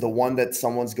program is the one that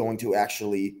someone's going to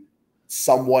actually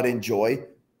somewhat enjoy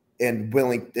and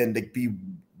willing and to be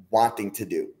wanting to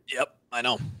do. Yep, I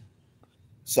know.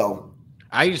 So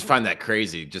I just find that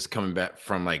crazy just coming back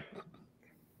from like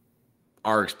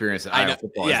our experience at I know. Iowa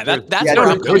football. Yeah, That's where no I'm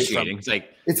coming negotiating. from. It's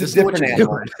like it's this a is what different you're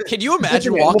animal. doing. Can you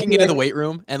imagine animal. walking into the weight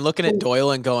room and looking at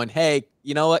Doyle and going, "Hey,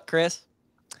 you know what, Chris?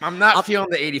 I'm not feeling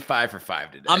the 85 for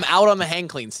 5 today. I'm out on the hang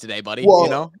cleans today, buddy." Well, you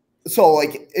know? So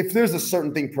like if there's a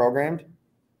certain thing programmed,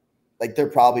 like they're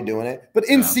probably doing it. But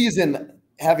in season,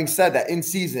 having said that, in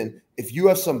season, if you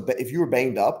were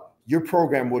banged up, your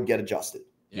program would get adjusted.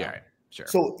 Yeah, right. Sure.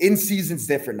 So in season's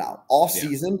different now. Off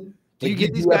season, do you like,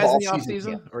 get these guys in the off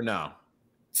season or no?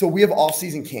 So we have off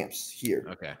season camps here.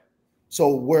 Okay.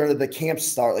 So where the camps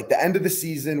start, like the end of the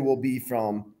season will be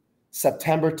from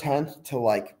September 10th to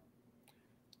like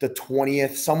the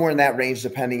 20th, somewhere in that range,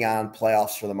 depending on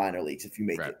playoffs for the minor leagues, if you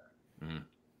make it. Mm-hmm.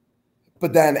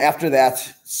 But then after that,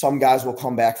 some guys will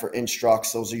come back for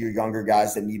instructs. Those are your younger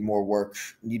guys that need more work,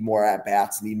 need more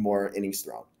at-bats, need more innings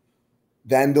thrown.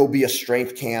 Then there'll be a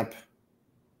strength camp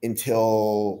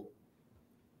until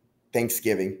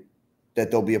Thanksgiving that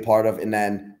they'll be a part of. And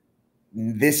then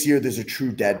this year there's a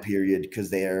true dead period because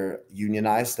they are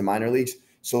unionized, the minor leagues.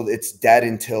 So it's dead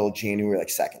until January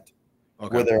 2nd,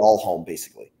 where they're all home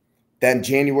basically. Then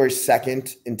January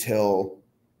 2nd until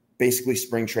basically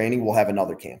spring training, we'll have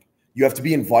another camp. You have to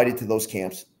be invited to those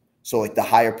camps. So like the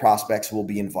higher prospects will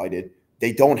be invited.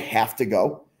 They don't have to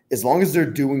go. As long as they're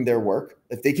doing their work,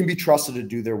 if they can be trusted to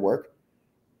do their work,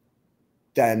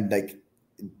 then like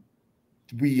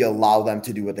we allow them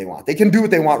to do what they want. They can do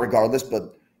what they want regardless,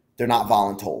 but they're not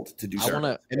voluntold to do so.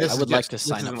 I would like to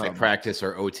sign up for like practice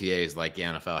or OTAs like the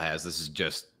NFL has. This is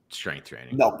just strength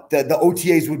training. No, the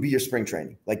OTAs would be your spring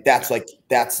training. Like that's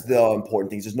the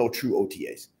important things. There's no true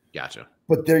OTAs. Gotcha.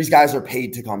 But these guys are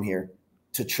paid to come here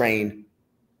to train,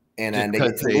 and then they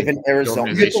get to live in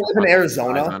Arizona. You get to live in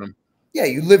Arizona. Yeah,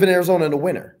 you live in Arizona in the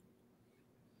winter.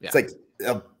 Yeah. It's like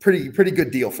a pretty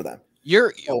good deal for them.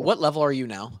 What level are you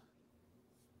now?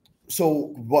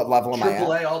 So what level am I at?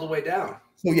 AAA all the way down.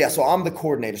 So yeah, so I'm the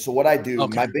coordinator. So what I do,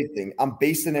 my big thing, I'm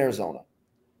based in Arizona.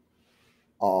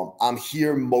 I'm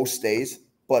here most days,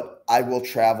 but I will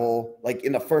travel. Like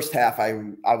in the first half, I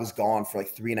was gone for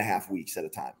like 3.5 weeks at a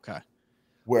time. Okay.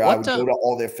 Where I would go to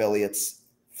all the affiliates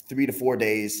 3 to 4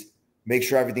 days, make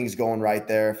sure everything's going right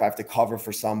there. If I have to cover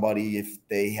for somebody, if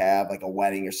they have like a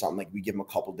wedding or something, like we give them a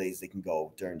couple days they can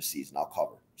go during the season, I'll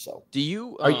cover. So do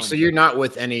you? So you're not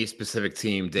with any specific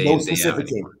team? No specific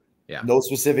team. Yeah. No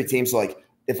specific team. So like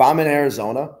if I'm in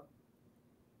Arizona,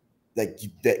 like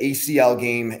the ACL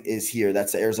game is here.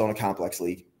 That's the Arizona Complex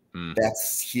League.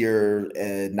 That's here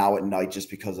now at night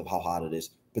just because of how hot it is.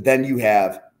 But then you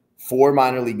have 4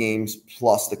 minor league games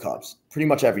plus the Cubs pretty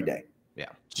much every day. Yeah.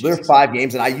 So there are 5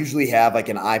 games, and I usually have like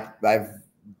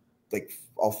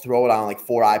I'll throw it on like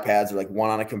 4 iPads or like 1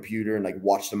 on a computer and like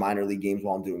watch the minor league games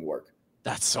while I'm doing work.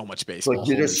 That's so much baseball. So,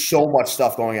 like, there's so much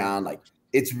stuff going on. Like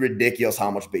it's ridiculous how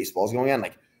much baseball is going on.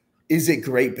 Like, is it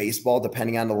great baseball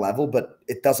depending on the level? But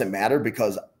it doesn't matter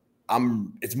because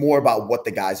it's more about what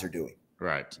the guys are doing.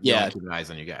 Right. Yeah. Keep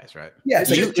eyes on you guys, right? Yeah.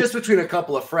 It's just between a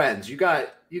couple of friends. You got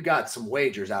some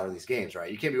wagers out of these games,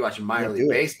 right? You can't be watching minor league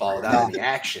baseball without any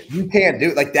action. You can't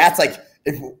do it. Like that's like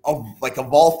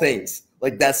of all things,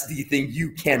 like that's the thing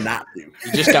you cannot do.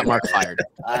 You just got Mark fired.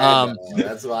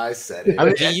 That's why I said it. I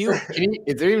mean,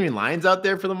 is there even lines out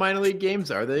there for the minor league games?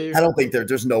 Are they? I don't think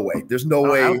there's no way. There's no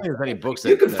way. I don't think there's any books.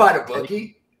 You can find a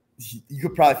bookie. You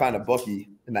could probably find a bookie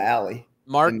in the alley.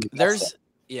 Mark,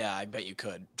 yeah, I bet you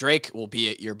could. Drake will be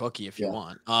at your bookie if you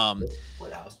want.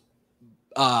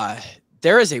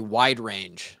 There is a wide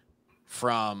range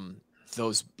from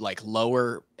those like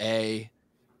lower A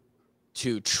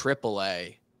to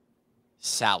AAA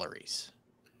salaries.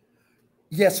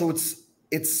 Yeah, so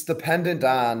it's dependent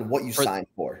on what you signed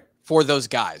for those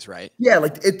guys, right? Yeah,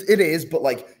 like it is, but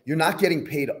like you're not getting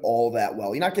paid all that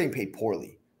well. You're not getting paid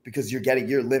poorly because your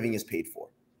living is paid for.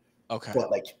 Okay. But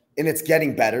like, and it's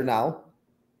getting better now.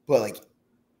 But like,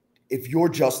 if you're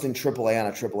just in AAA on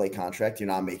a AAA contract, you're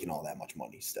not making all that much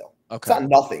money still. Okay. It's not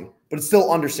nothing, but it's still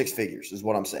under 6 figures is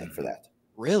what I'm saying for that.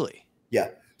 Really? Yeah.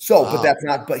 So, but that's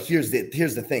not, but here's the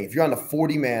thing. If you're on the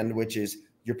 40-man, which is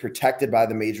you're protected by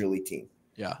the major league team.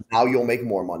 Yeah. Now you'll make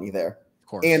more money there. Of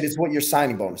course. And it's what your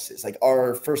signing bonus is. Like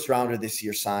our first rounder this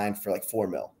year signed for like $4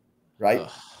 million, right?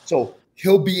 Ugh. So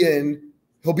he'll be in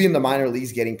the minor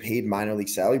leagues getting paid minor league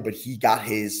salary, but he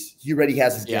already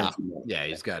has his guarantee. Yeah,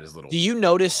 he's got his little. Do you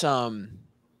notice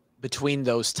between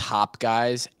those top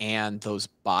guys and those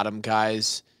bottom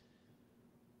guys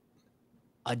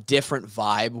a different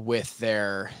vibe with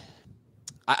their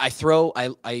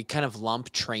I kind of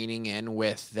lump training in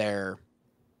with their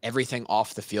everything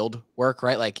off the field work,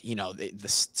 right? Like, you know, the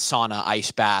sauna,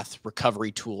 ice bath,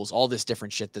 recovery tools, all this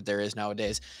different shit that there is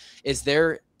nowadays.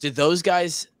 Do those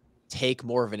guys take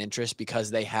more of an interest because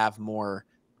they have more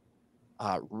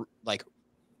like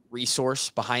resource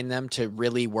behind them to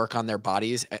really work on their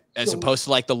bodies, as opposed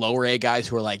to like the lower A guys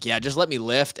who are like, yeah, just let me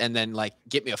lift and then like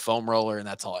get me a foam roller and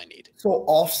that's all I need. So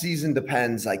off season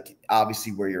depends, like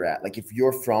obviously where you're at. Like if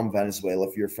you're from Venezuela,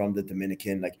 if you're from the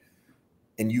Dominican, like,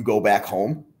 and you go back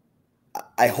home,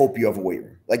 I hope you have a weight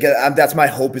room. Like that's my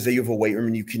hope, is that you have a weight room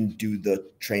and you can do the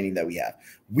training that we have.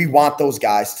 We want those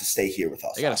guys to stay here with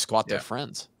us. They got to squat their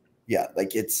friends. Yeah.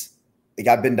 Like it's like,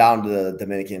 I've been down to the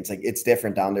Dominicans. Like it's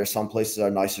different down there. Some places are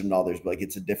nicer than others, but like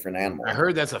it's a different animal. I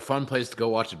heard that's a fun place to go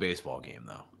watch a baseball game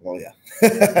though. Oh yeah.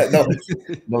 no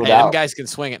Hey, doubt. them guys can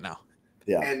swing it now.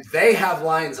 Yeah. And they have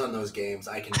lines on those games.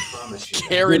 I can promise you.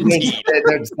 Guaranteed.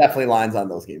 There's definitely lines on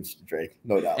those games, Drake.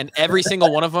 No doubt. And every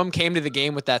single one of them came to the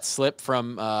game with that slip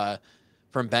from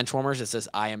Benchwarmers that says,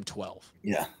 I am 12.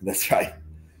 Yeah, that's right.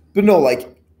 But no,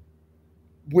 like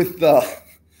with the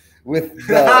we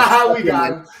got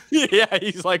him. Yeah,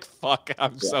 he's like, fuck,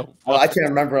 I'm so well, I can't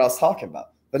remember what I was talking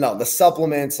about. But no, the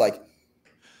supplements, like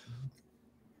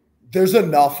there's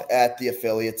enough at the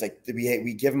affiliates. Like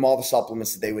we give them all the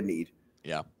supplements that they would need.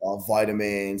 Yeah.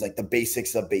 Vitamins, like the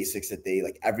basics of basics that they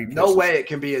like every person. No way it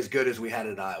can be as good as we had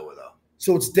in Iowa though.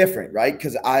 So it's different, right?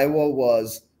 Because Iowa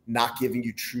was not giving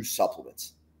you true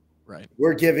supplements. Right.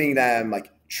 We're giving them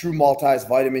like true multis,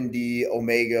 vitamin D,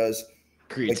 omegas.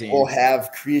 Creatine. Like we'll have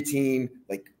creatine.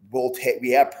 Like we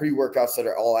have pre-workouts that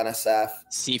are all NSF.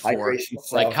 C4. Hydration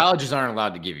stuff. Like colleges aren't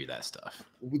allowed to give you that stuff.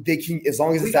 They can, as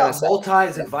long as We it's got NSF.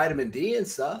 multis and vitamin D and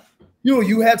stuff.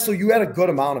 You had a good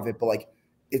amount of it, but like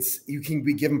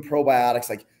we give them probiotics.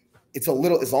 Like it's a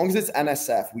little, as long as it's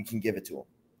NSF, we can give it to them.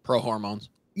 Pro hormones.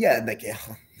 Yeah, like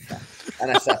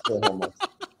NSF pro hormones.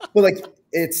 But like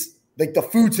it's like the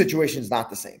food situation is not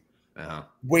the same.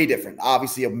 Way different.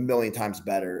 Obviously, a million times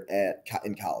better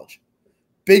in college.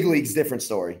 Big leagues, different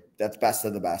story. That's best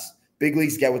of the best. Big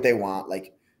leagues get what they want.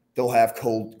 Like they'll have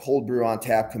cold brew on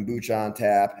tap, kombucha on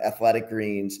tap, athletic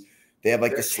greens. They have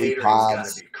like Their the sleep catering's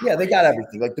pods. gotta be Yeah, they got crazy.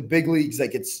 everything. Like the big leagues,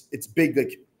 like it's big.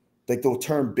 Like the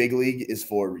term big league is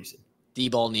for a reason.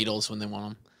 D-ball needles when they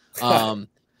want them.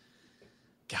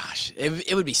 Gosh,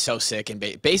 it would be so sick. And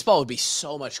baseball would be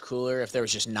so much cooler if there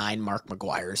was just 9 Mark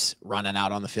McGuires running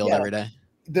out on the field every day.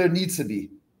 There needs to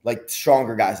be like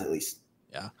stronger guys at least.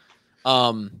 Yeah.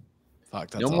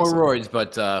 Fuck, that's no more roids,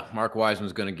 but Mark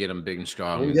Weisman's going to get him big and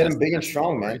strong. We get him big and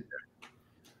strong, man.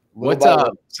 What's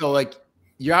up? So like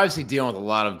you're obviously dealing with a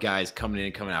lot of guys coming in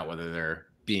and coming out, whether they're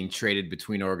being traded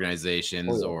between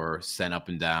organizations or sent up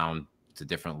and down to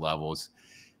different levels.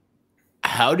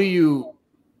 How do you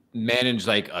manage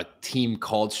like a team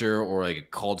culture or like a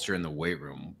culture in the weight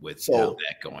room with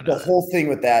that going on? The whole thing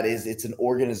with that is it's an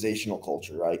organizational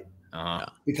culture, right?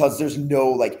 Because there's no,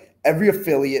 like, every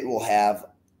affiliate will have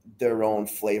their own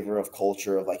flavor of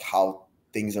culture of like how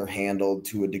things are handled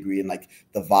to a degree and like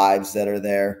the vibes that are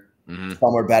there.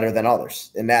 Some are better than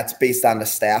others, and that's based on the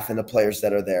staff and the players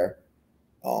that are there.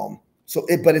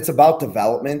 But it's about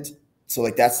development. So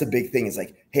like that's the big thing is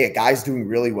like, hey, a guy's doing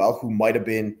really well who might have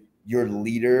been your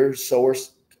leader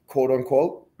source, quote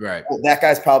unquote. Right. Well, that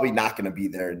guy's probably not going to be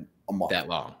there in a month. That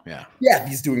long. Yeah. Yeah.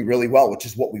 He's doing really well, which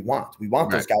is what we want. We want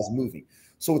those guys moving.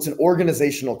 So it's an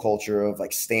organizational culture of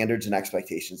like standards and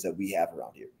expectations that we have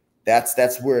around here.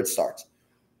 That's where it starts.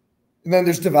 And then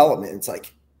there's development. It's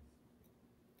like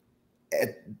at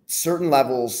certain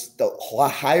levels, the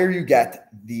higher you get,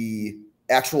 the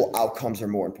actual outcomes are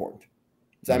more important.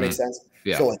 Does that make sense?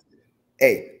 Yeah. So like,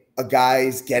 hey, a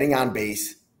guy's getting on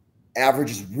base,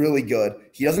 average is really good.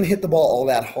 He doesn't hit the ball all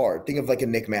that hard. Think of like a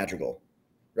Nick Madrigal,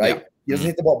 right? Yeah. He doesn't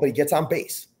hit the ball, but he gets on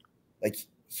base. Like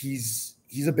he's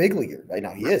a big leaguer right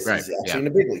now. He is. Right. He's actually in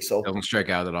the big league. So doesn't strike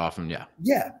out that often. Yeah.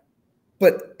 Yeah.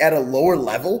 But at a lower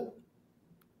level,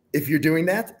 if you're doing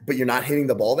that, but you're not hitting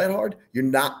the ball that hard, you're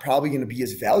not probably going to be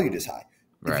as valued as high.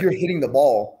 Right. If you're hitting the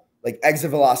ball, like exit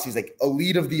velocity is like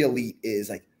elite of the elite is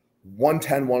like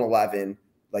 110, 111,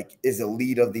 like is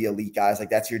elite of the elite guys. Like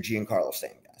that's your Giancarlo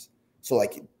Stanton guys. So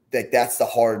like that's the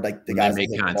hard, like the guys that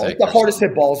hit the ball. Like, the hardest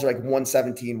hit balls are like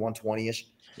 117, 120-ish.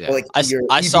 Yeah. But like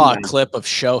I saw a clip of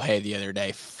Shohei the other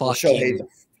day.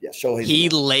 Shohei. He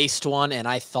laced one, and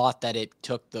I thought that it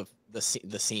took the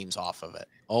seams off of it.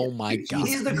 Oh my God.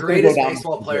 He's the greatest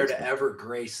baseball player to ever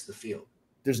grace the field.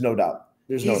 There's no doubt.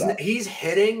 There's no doubt. He's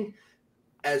hitting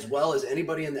as well as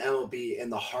anybody in the MLB in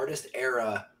the hardest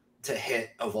era to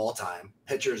hit of all time.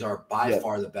 Pitchers are by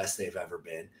far the best they've ever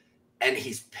been. And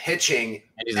he's pitching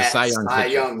he's at a Cy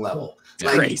Young level.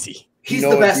 Like, crazy. He's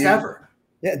the best ever.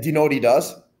 Yeah. Do you know what he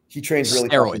does? He trains really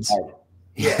steroids. fucking hard.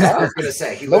 Yeah, I was going to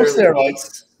say. He no literally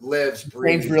steroids. lives,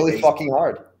 breathes, trains really fucking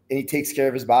hard. and he takes care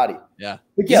of his body. Yeah.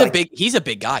 But He's a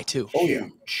big guy too. Oh yeah.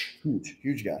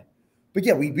 Huge guy. But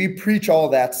yeah, we preach all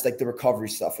that's like the recovery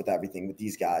stuff with everything with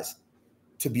these guys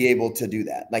to be able to do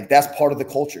that. Like that's part of the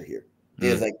culture here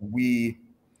is like we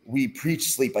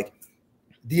preach sleep. Like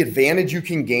the advantage you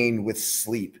can gain with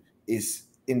sleep is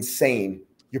insane.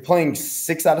 You're playing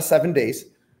 6 out of 7 days.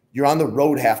 You're on the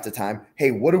road half the time.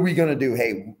 Hey, what are we going to do?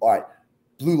 Hey, all right,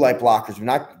 blue light blockers. We're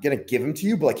not going to give them to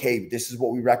you, but like, hey, this is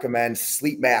what we recommend.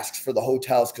 Sleep masks for the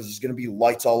hotels because there's going to be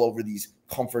lights all over these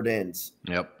comfort inns.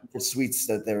 Yep. The suites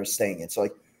that they're staying in. So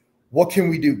like, what can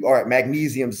we do? All right,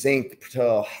 magnesium, zinc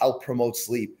to help promote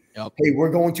sleep. Yep. Hey,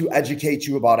 we're going to educate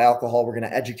you about alcohol. We're going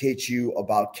to educate you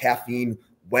about caffeine.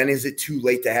 When is it too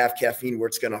late to have caffeine where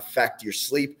it's going to affect your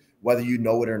sleep, whether you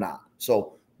know it or not?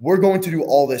 So we're going to do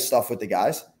all this stuff with the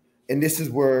guys. And this is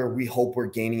where we hope we're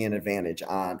gaining an advantage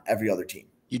on every other team.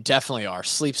 You definitely are.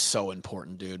 Sleep's so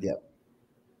important, dude. Yep.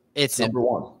 It's number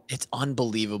one. It's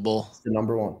unbelievable. It's the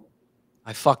number one.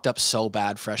 I fucked up so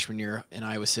bad freshman year in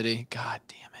Iowa City. God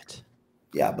damn it.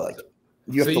 Yeah, but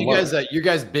your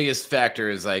guys' biggest factor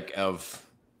is like of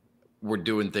we're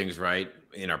doing things right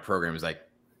in our program is like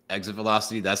exit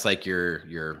velocity. That's like your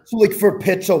so like for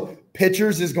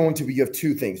pitchers is going to be you have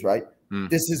two things, right?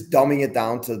 This is dumbing it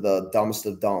down to the dumbest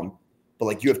of dumb. But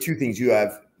like you have two things. You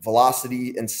have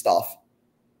velocity and stuff,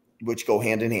 which go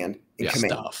hand in hand in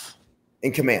command. Stuff.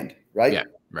 In command, right? Yeah.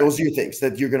 Right. Those are your things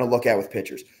that you're going to look at with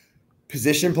pitchers.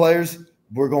 Position players,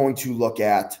 we're going to look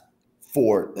at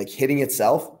for like hitting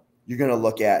itself. You're going to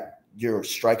look at your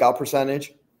strikeout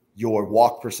percentage, your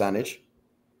walk percentage.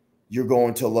 You're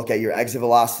going to look at your exit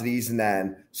velocities. And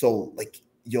then, so like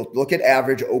you'll look at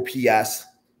average OPS.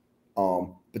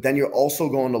 But then you're also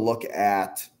going to look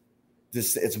at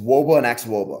this. It's WUW and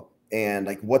ex-WUW. And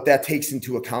like what that takes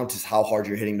into account is how hard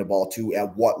you're hitting the ball to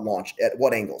at what launch, at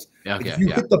what angles. Okay, if you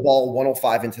hit the ball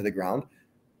 105 into the ground,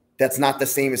 that's not the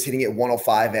same as hitting it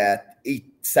 105 at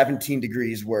 17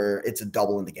 degrees where it's a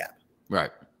double in the gap.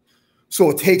 Right. So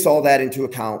it takes all that into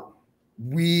account.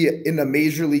 In the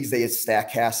major leagues, they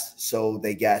StatCast, so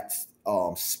they get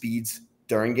speeds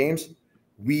during games.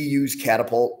 We use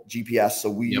Catapult GPS, so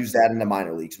we use that in the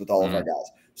minor leagues with all of our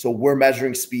guys. So we're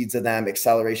measuring speeds of them,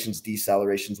 accelerations,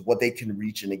 decelerations, what they can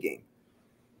reach in a game.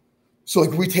 So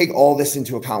like we take all this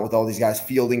into account with all these guys,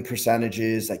 fielding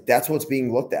percentages, like that's what's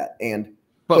being looked at.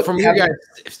 But from your guys'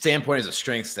 standpoint as a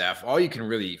strength staff, all you can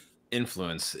really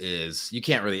influence is you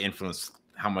can't really influence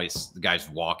how much the guy's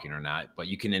walking or not, but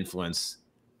you can influence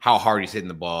how hard he's hitting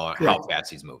the ball, how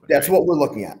fast he's moving. That's what we're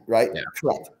looking at, right? Yeah.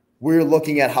 Correct. We're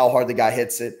looking at how hard the guy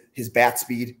hits it, his bat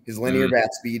speed, his linear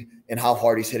bat speed, and how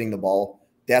hard he's hitting the ball.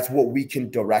 That's what we can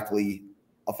directly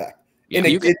affect. Yeah,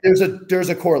 and there's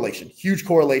a correlation, huge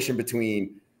correlation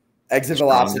between exit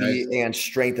velocity and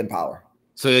strength and power.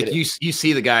 So like you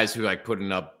see the guys who like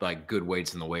putting up like good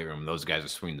weights in the weight room, those guys are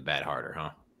swinging the bat harder,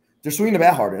 huh? They're swinging the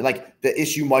bat harder. Like the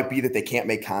issue might be that they can't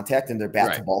make contact and their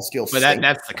bat to ball skills. But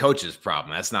that's the coach's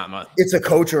problem. That's not much. It's a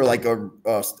coach or like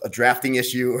a drafting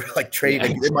issue or like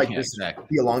trading. It might just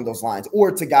be along those lines. Or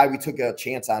it's a guy we took a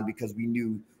chance on because we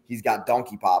knew he's got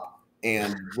donkey pop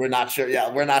and we're not sure.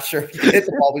 Yeah, we're not sure if he can hit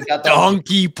the ball. He's got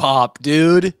donkey pop,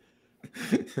 dude.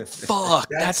 Fuck,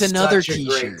 that's another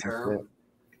t-shirt.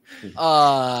 But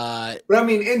I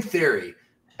mean, in theory,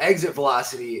 exit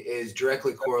velocity is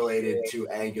directly correlated to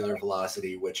angular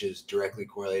velocity, which is directly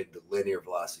correlated to linear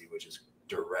velocity, which is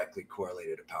directly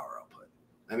correlated to power output.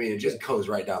 I mean, it just goes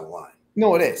right down the line.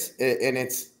 No, it is.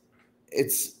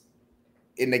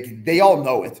 And they all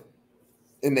know it.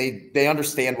 And they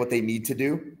understand what they need to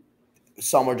do.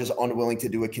 Some are just unwilling to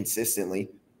do it consistently.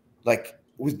 Like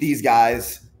with these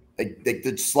guys, like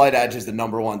the slight edge is the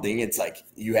number one thing. It's like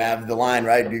you have the line,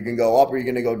 right? You're going to go up or you're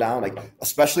going to go down. Like,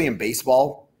 especially in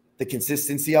baseball, the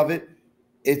consistency of it,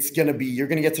 you're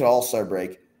going to get to the All-Star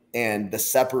break, and the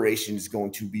separation is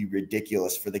going to be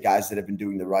ridiculous for the guys that have been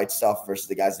doing the right stuff versus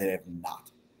the guys that have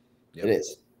not. Yep. It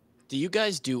is. Do you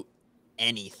guys do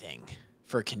anything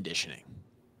for conditioning?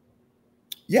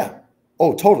 Yeah.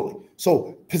 Oh, totally.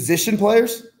 So position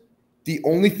players, the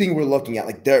only thing we're looking at,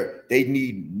 like they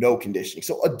need no conditioning.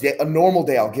 So a normal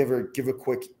day, I'll give a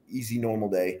quick, easy normal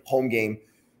day, home game,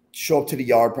 show up to the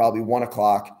yard probably 1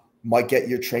 o'clock. Might get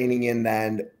your training in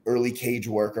then, early cage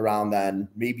work around then.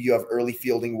 Maybe you have early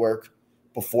fielding work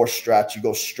before stretch. You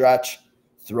go stretch,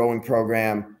 throwing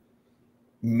program.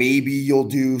 Maybe you'll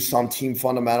do some team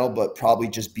fundamental, but probably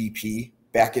just BP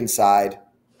back inside.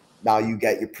 Now you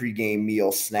get your pregame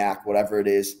meal, snack, whatever it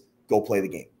is, go play the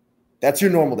game. That's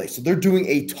your normal day. So they're doing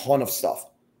a ton of stuff.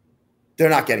 They're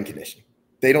not getting conditioning.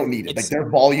 They don't need it. Like their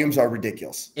volumes are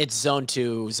ridiculous. It's zone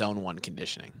 2, zone 1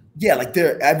 conditioning. Yeah, like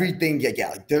everything. Yeah,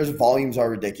 like their volumes are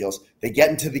ridiculous. They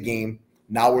get into the game.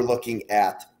 Now we're looking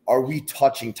at, are we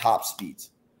touching top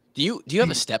speeds? Do you have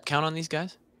a step count on these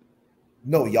guys?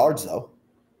 No yards though.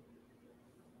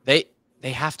 They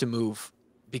have to move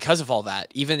because of all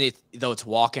that. Even though it's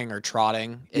walking or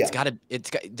trotting,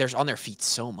 they're on their feet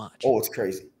so much. Oh, it's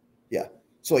crazy. Yeah.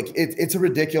 So like it's a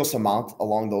ridiculous amount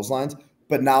along those lines.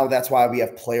 But now that's why we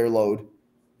have player load.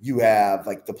 You have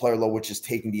like the player load, which is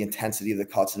taking the intensity of the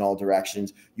cuts in all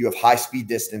directions. You have high speed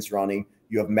distance running.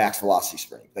 You have max velocity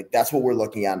sprinting. Like that's what we're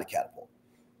looking at in the catapult.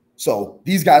 So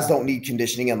these guys don't need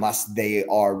conditioning unless they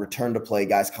are return to play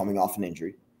guys coming off an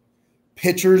injury.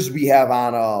 Pitchers, we have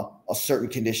on a certain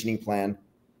conditioning plan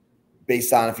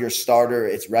based on if you're a starter,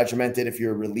 it's regimented. If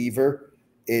you're a reliever,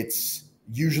 it's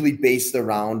usually based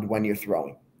around when you're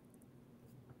throwing.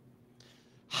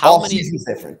 All season's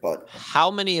different, but how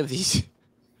many of these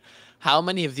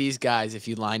guys, if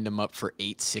you lined them up for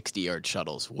 8 60-yard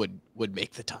shuttles, would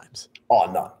make the times?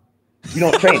 Oh, none. You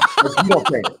don't train. You don't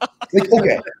train. Like,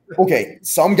 okay.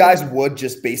 Some guys would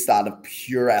just based out of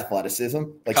pure athleticism.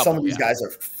 Like some of these guys are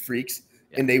freaks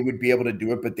and they would be able to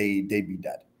do it, but they'd be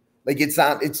dead. Like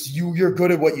you're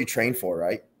good at what you train for,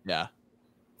 right? Yeah.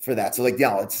 For that. So like,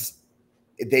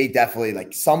 they definitely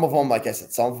like some of them, like I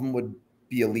said, some of them would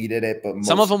be elite at it, but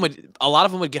a lot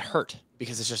of them would get hurt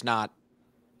because it's just not.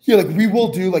 Yeah, like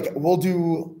we'll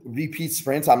do repeat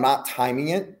sprints. I'm not timing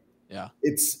it. Yeah.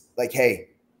 It's like, hey,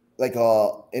 like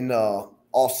in the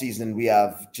off season, we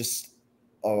have just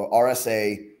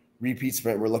RSA repeat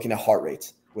sprint. We're looking at heart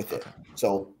rates with it.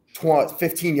 So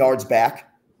 15 yards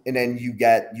back, and then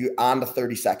you on to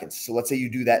 30 seconds. So let's say you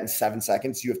do that in 7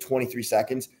 seconds. You have 23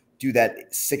 seconds. Do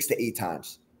that 6 to 8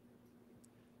 times.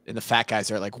 And the fat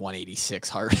guys are at like 186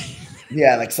 heart.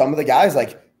 Yeah, like some of the guys,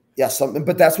 like, yeah, something,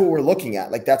 but that's what we're looking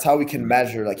at. Like, that's how we can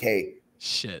measure, like, hey,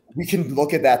 shit, we can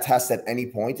look at that test at any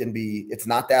point and it's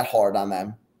not that hard on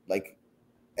them, like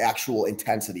actual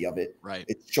intensity of it. Right.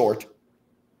 It's short.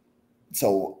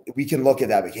 So we can look at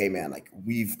that, like, hey, man, like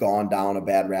we've gone down a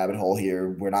bad rabbit hole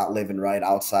here. We're not living right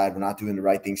outside. We're not doing the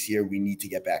right things here. We need to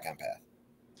get back on path.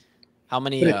 How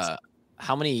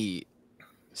many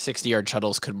 60-yard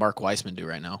shuttles could Mark Weisman do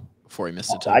right now before he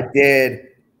missed it? I did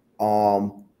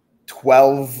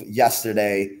 12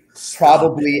 yesterday.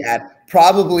 Probably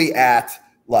at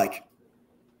like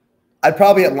I'd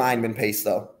probably at lineman pace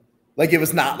though. Like it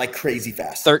was not like crazy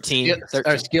fast. 13.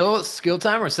 Skill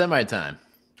time or semi time?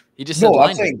 You just said no.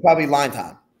 I'm saying probably line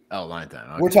time. Oh, line time.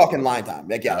 Okay. We're talking line time.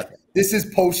 Like, yeah, okay. This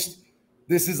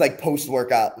is like post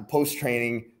workout, post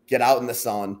training. Get out in the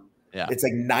sun. Yeah, it's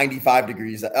like 95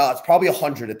 degrees. It's probably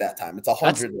 100 at that time. It's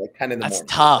 100 like 10 in the morning.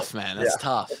 That's tough, man. That's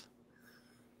tough.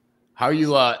 How are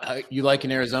you? You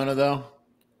liking Arizona though?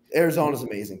 Arizona's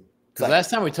amazing. Because last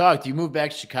time we talked, you moved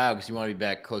back to Chicago because you want to be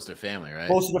back close to family, right?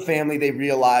 Close to the family. They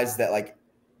realized that like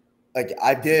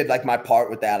I did like my part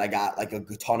with that. I got like a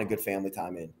ton of good family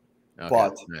time in. Okay,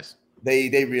 but nice.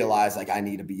 They realized like I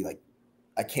need to be like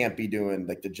I can't be doing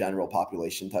like the general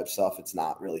population type stuff. It's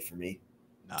not really for me.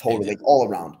 No, totally like all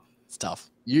around. It's tough.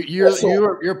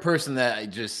 You're a person that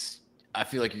I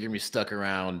feel like you're gonna be stuck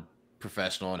around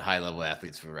professional and high level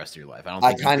athletes for the rest of your life.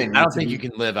 I don't think you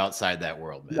can live outside that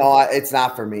world, man. No, it's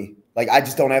not for me. Like I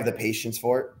just don't have the patience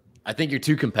for it. I think you're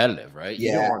too competitive, right?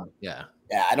 Yeah. Yeah.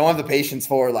 I don't have the patience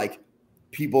for like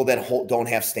people that don't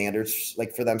have standards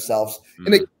like for themselves.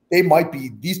 And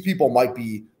these people might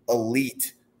be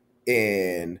elite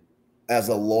as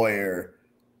a lawyer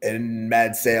in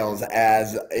med sales,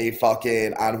 as a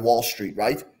fucking on Wall Street,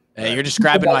 right? Hey, you're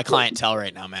describing my clientele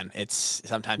right now, man.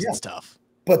 Sometimes it's tough.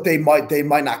 But they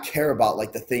might not care about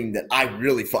like the thing that I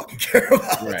really fucking care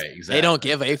about. Right, exactly. They don't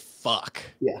give a fuck.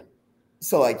 Yeah.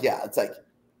 So like, yeah, it's like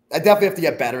I definitely have to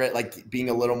get better at like being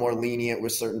a little more lenient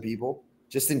with certain people,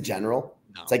 just in general.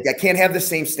 No. It's like I can't have the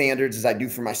same standards as I do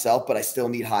for myself, but I still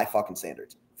need high fucking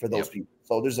standards for those people.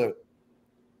 So there's the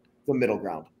middle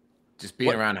ground. Just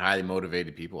being around highly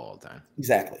motivated people all the time.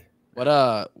 Exactly.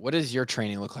 What does your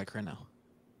training look like right now?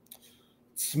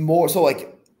 It's more so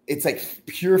like it's like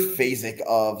pure phasic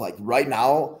of like right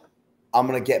now I'm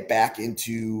gonna get back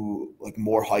into like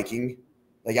more hiking.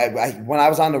 Like I when I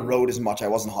was on the road as much, I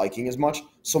wasn't hiking as much.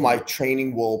 So my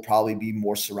training will probably be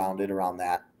more surrounded around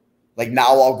that. Like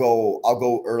now I'll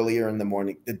go earlier in the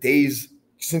morning. The days,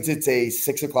 since it's a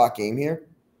 6 o'clock game here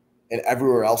and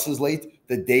everywhere else is late,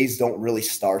 the days don't really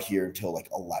start here until like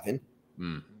 11.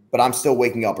 But I'm still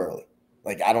waking up early.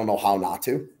 Like I don't know how not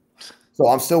to. So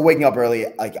I'm still waking up early.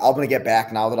 Like I'm gonna get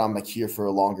back now that I'm like here for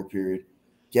a longer period,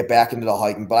 get back into the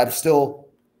hiking. But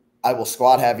I will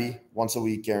squat heavy once a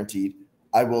week, guaranteed.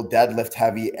 I will deadlift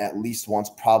heavy at least once,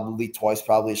 probably twice,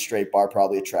 probably a straight bar,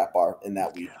 probably a trap bar in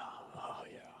that week. Oh,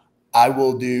 yeah. I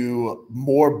will do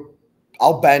more.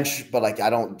 I'll bench, but like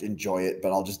I don't enjoy it,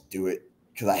 but I'll just do it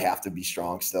because I have to be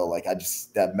strong still. Like I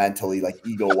just that mentally, like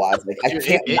ego wise, like I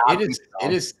can't.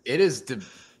 It is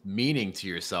demeaning to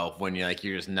yourself when you're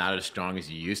just not as strong as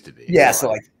you used to be. Yeah, so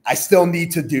like I still need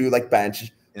to do like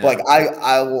bench, but like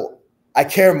I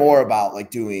care more about like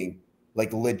doing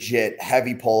like legit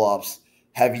heavy pull-ups,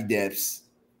 heavy dips,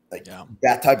 like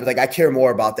that type of like I care more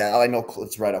about that. I know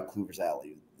it's right up Kluver's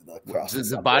alley. Does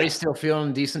the body still feel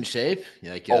in decent shape?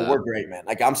 Like, we're great, man.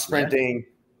 Like I'm sprinting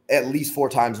at least 4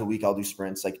 times a week. I'll do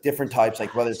sprints, like different types,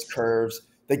 like whether it's curves,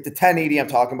 like the 1080 I'm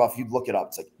talking about. If you look it up,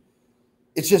 it's like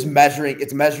it's just measuring.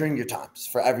 It's measuring your times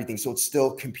for everything. So it's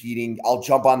still competing. I'll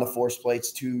jump on the force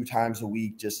plates 2 times a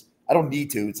week. Just I don't need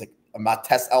to. It's like I'm not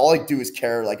testing. All I do is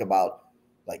care like about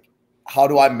like how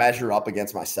do I measure up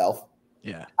against myself.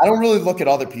 Yeah. I don't really look at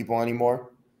other people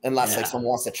anymore unless like someone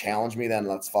wants to challenge me. Then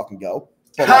let's fucking go.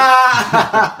 But,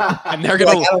 like, and they're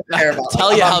gonna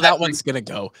tell you how that one's gonna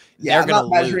go. Yeah, they're I'm not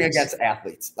measuring lose. against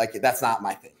athletes. Like that's not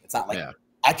my thing. It's not like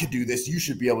I could do this. You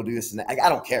should be able to do this. And I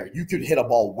don't care. You could hit a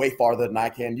ball way farther than I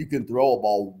can. You can throw a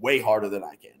ball way harder than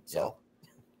I can. So,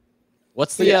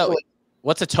 what's the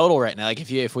what's a total right now? Like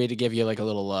if we had to give you like a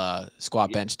little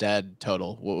squat, bench, dead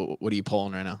total, what are you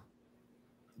pulling right now?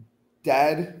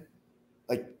 Dead,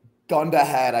 like gun to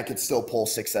head, I could still pull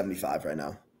 675 right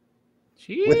now.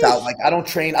 Jeez. Without like I don't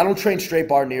train straight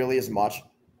bar nearly as much.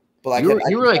 But like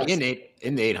you were like in the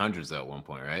 800s though at one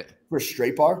point, right? For a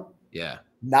straight bar? Yeah.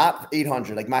 Not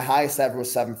 800. Like my highest ever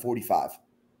was 745.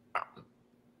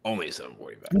 Only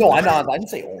 745. No, I didn't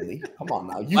say only. Come on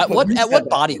now. At what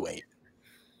body weight?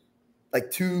 Like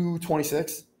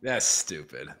 226. That's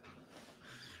stupid.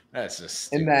 That's just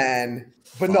stupid. And then,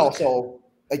 but no, so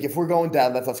like if we're going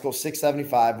deadlift, let's go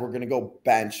 675. We're gonna go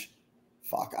bench.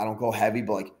 Fuck, I don't go heavy,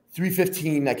 but like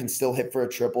 315 I can still hit for a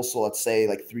triple. So let's say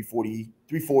like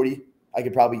 340 I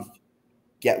could probably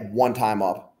get one time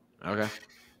up. Okay.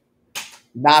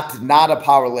 Not a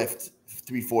power lift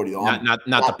 340 though. Not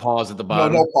the pause at the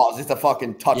bottom. No pause. It's a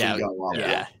fucking touch and go up.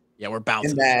 Yeah, we're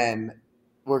bouncing. And then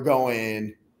we're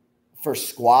going for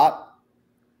squat.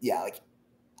 Yeah, like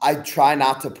I try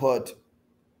not to put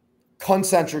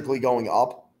concentrically going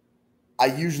up. I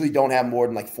usually don't have more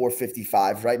than like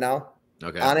 455 right now.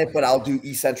 On it, but I'll do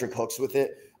eccentric hooks with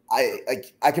it.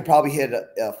 I could probably hit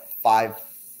a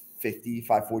 550,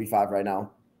 545 right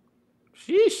now.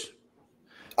 Sheesh.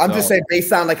 I'm just saying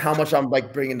based on like how much I'm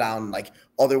like bringing down like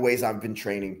other ways I've been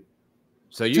training.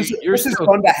 So this is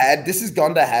gun to head. This is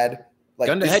gun to head. Like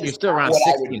gun to head, you're still around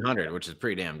 1600, which is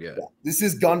pretty damn good. Yeah. This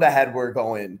is gun to head. We're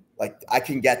going like I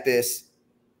can get this,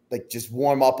 like just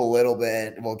warm up a little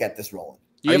bit, and we'll get this rolling.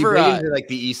 You ever into like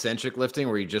the eccentric lifting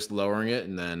where you're just lowering it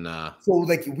and then so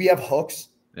like we have hooks.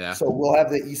 Yeah. So we'll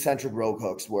have the eccentric rogue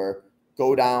hooks where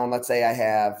go down, let's say I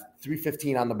have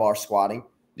 315 on the bar squatting.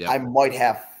 Yeah. I might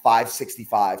have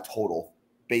 565 total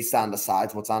based on the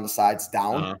sides, what's on the sides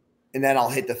down. And then I'll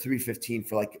hit the 315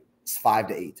 for like 5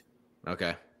 to 8.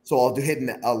 Okay. So I'll do hitting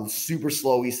a super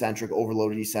slow eccentric,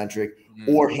 overloaded eccentric,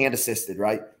 or hand assisted,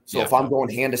 right? So if I'm going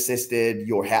hand assisted,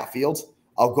 your Hatfields,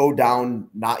 I'll go down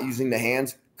not using the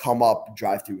hands, come up,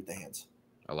 drive through with the hands.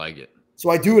 I like it. So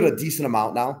I do it a decent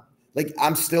amount now. Like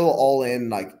I'm still all in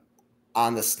like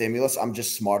on the stimulus. I'm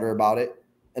just smarter about it.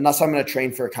 Unless I'm going to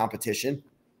train for a competition.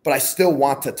 But I still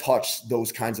want to touch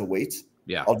those kinds of weights.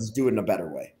 Yeah. I'll just do it in a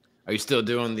better way. Are you still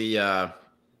doing the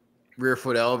rear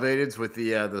foot elevated with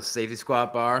the safety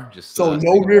squat bar? Just so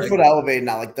no rear foot elevated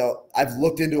now. Like I've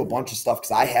looked into a bunch of stuff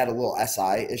because I had a little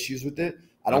SI issues with it.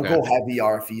 I don't go heavy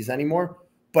RFEs anymore,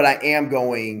 but I am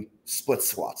going split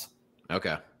squats.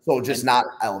 Okay. So just not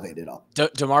elevated up.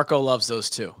 DeMarco loves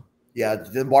those too. Yeah,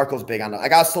 DeMarco's big on that. I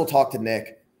got to still talk to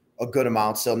Nick a good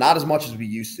amount, so not as much as we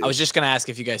used to. I was just going to ask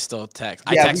if you guys still text.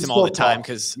 I text him all the time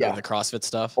because of the CrossFit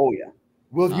stuff. Oh, yeah.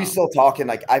 We still talking.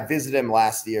 Like I visited him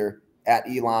last year at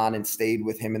Elon and stayed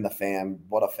with him and the fam.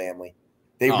 What a family.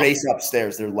 They race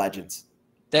upstairs. They're legends.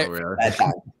 They're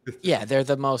yeah, they're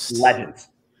the most legends.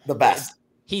 The best.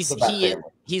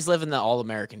 He's living the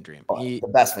all-American dream. The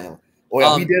best family. Oh,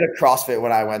 yeah, we did a CrossFit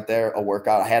when I went there, a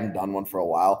workout. I hadn't done one for a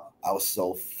while. I was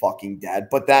so fucking dead.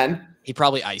 But then he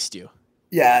probably iced you.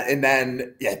 Yeah, and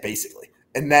then basically.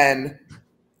 And then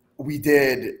we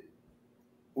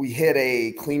hit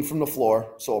a clean from the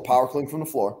floor, so a power clean from the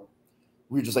floor.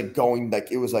 We were just like going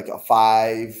like it was like a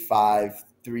 5, 5,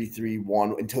 3, 3,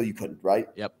 1 until you couldn't, right?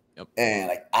 Yep. And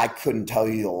like I couldn't tell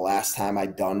you the last time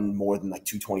I'd done more than like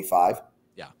 225.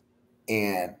 Yeah.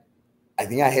 And I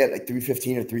think I hit like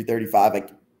 315 or 335.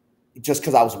 Like just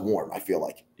because I was warm. I feel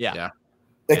like Yeah.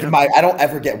 like I don't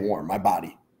ever get warm. My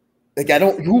body, like I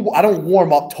don't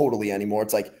warm up totally anymore.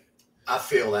 It's like I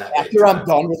feel that after I'm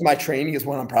done with my training is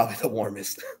when I'm probably the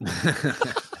warmest.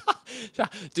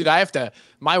 Dude,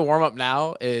 my warm up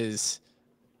now is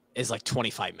like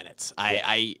 25 minutes.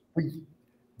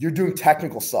 You're doing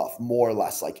technical stuff more or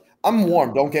less. Like I'm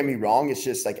warm. Don't get me wrong. It's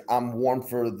just like I'm warm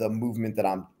for the movement that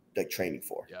I'm like training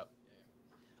for. Yep.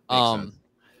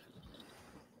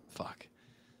 Fuck.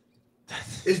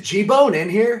 Is G-Bone in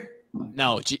here?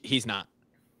 No, he's not.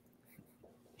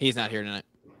 He's not here tonight.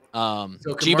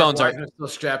 So G-Bones are still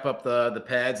strap up the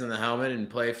pads and the helmet and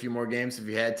play a few more games if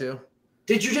you had to.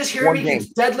 Did you just hear me? He can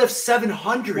deadlift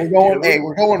 700.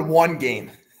 We're going one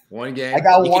game. One game. I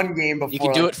got one game before. You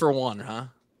can do it for one, huh?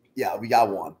 Yeah, we got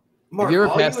one. Mark, have you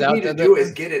ever all passed you out need to do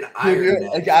is get an iron.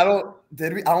 Like I don't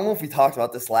know if we talked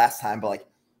about this last time, but like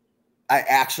I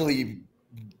actually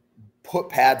put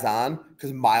pads on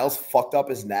because Miles fucked up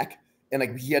his neck and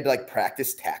like he had to like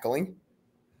practice tackling.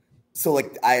 So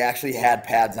like I actually had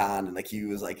pads on and like he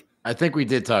was like, I think we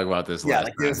did talk about this. Yeah,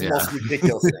 like it was the most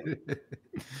ridiculous thing.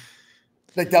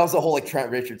 Like that was the whole like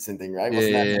Trent Richardson thing, right?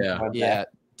 Yeah.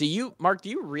 Do you, Mark? Do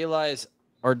you realize,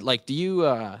 or like, do you?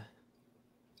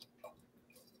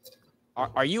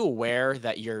 Are you aware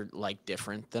that you're like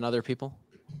different than other people?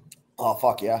 Oh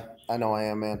fuck yeah, I know I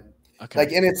am, man. Okay.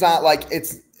 Like, and it's not like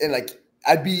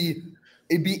it'd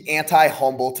be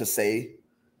anti-humble to say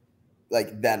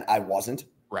like then I wasn't.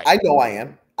 Right. I know I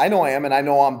am, and I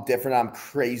know I'm different. I'm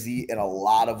crazy in a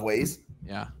lot of ways.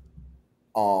 Yeah.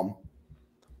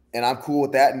 And I'm cool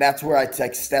with that. And that's where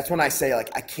that's when I say like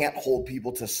I can't hold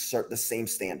people to the same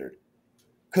standard.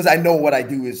 Because I know what I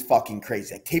do is fucking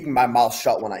crazy. Like taping my mouth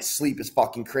shut when I sleep is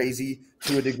fucking crazy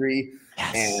to a degree.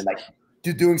 Yes. And like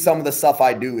doing some of the stuff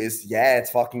I do is, it's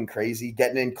fucking crazy.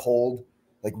 Getting in cold,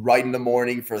 like right in the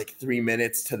morning for like 3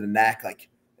 minutes to the neck, like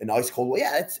an ice cold. Well,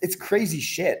 yeah, it's crazy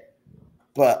shit.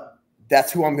 But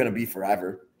that's who I'm gonna be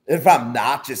forever. If I'm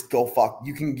not, just go fuck.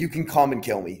 You can come and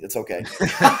kill me. It's okay.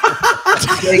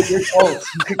 Drake, you're close.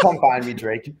 You can come find me,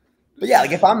 Drake. But yeah,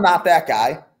 like if I'm not that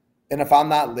guy, and if I'm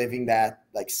not living that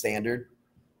like standard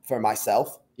for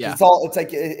myself, it's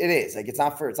like it is. Like it's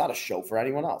not a show for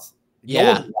anyone else. Yeah.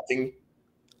 No one's watching.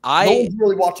 No one's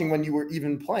really watching when you were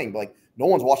even playing, but like no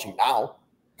one's watching now.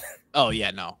 Oh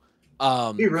yeah, no.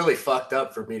 He really fucked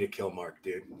up for me to kill Mark,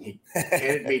 dude. He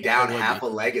handed me down half a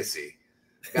legacy.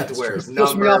 Got to wear his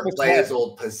number, play his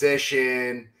old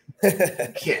position. You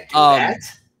can't do that.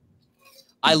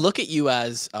 I look at you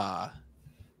as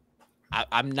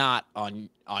I'm not on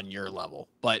your level,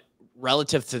 but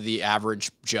relative to the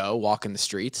average Joe walking the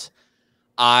streets,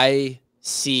 I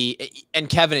see, and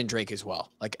Kevin and Drake as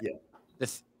well, like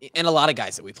and a lot of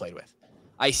guys that we played with,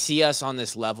 I see us on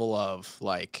this level of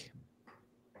like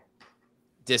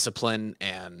discipline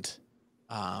and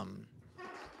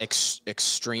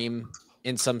extreme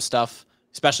in some stuff,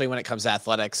 especially when it comes to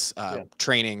athletics,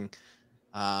 training.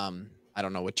 I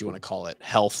don't know what you want to call it,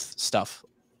 health stuff.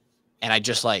 And I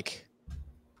just like,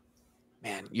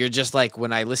 man, you're just like,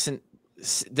 when I listen,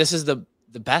 this is the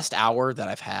best hour that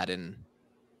I've had. And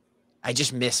I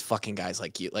just miss fucking guys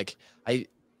like you. Like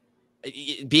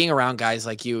being around guys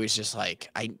like you is just like,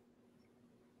 I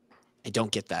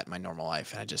don't get that in my normal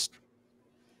life. And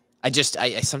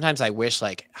I sometimes I wish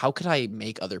like, how could I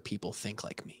make other people think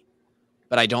like me?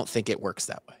 But I don't think it works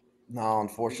that way. No,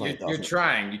 unfortunately, you're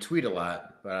trying. You tweet a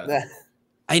lot, but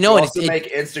I know. You also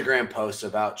make Instagram posts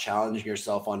about challenging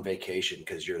yourself on vacation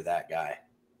because you're that guy.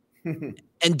 And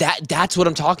that's what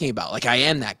I'm talking about. Like I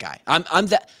am that guy.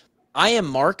 I am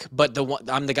Mark, but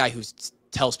I'm the guy who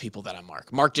tells people that I'm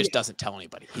Mark. Mark just doesn't tell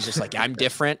anybody. He's just like, I'm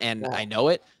different, and I know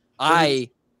it.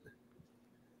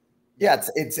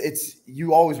 It's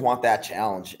you always want that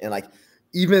challenge, and like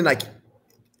even like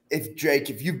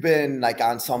if you've been like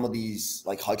on some of these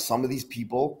like hikes, some of these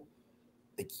people,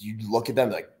 like you look at them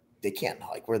like they can't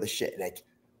hike. We're the shit. Like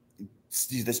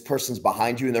this person's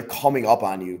behind you and they're coming up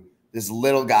on you. This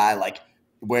little guy like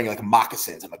wearing like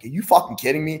moccasins. I'm like, are you fucking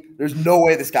kidding me? There's no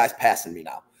way this guy's passing me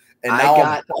now. And now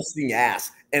I'm busting ass.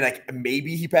 And like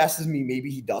maybe he passes me, maybe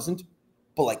he doesn't.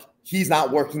 But like he's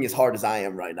not working as hard as I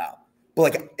am right now. But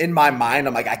like in my mind,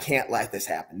 I'm like, I can't let this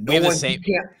happen.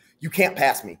 You can't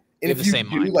pass me. And if you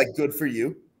do, like good for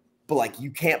you. But like you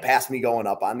can't pass me going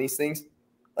up on these things.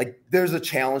 Like there's a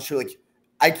challenge to like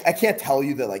I can't tell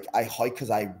you that like I hike because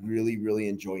I really, really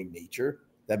enjoy nature.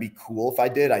 That'd be cool if I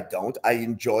did. I don't. I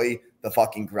enjoy the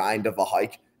fucking grind of a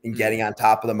hike and getting on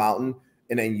top of the mountain.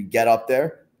 And then you get up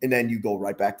there and then you go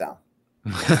right back down.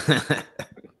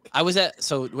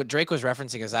 So what Drake was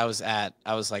referencing is I was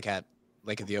like at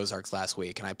Lake of the Ozarks last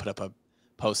week, and I put up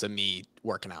posts of me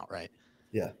working out, right?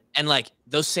 Yeah. And like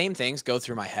those same things go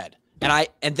through my head.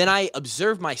 And then I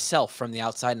observe myself from the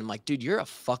outside and I'm like, dude, you're a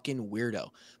fucking weirdo.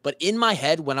 But in my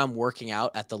head, when I'm working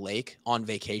out at the lake on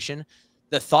vacation,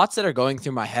 the thoughts that are going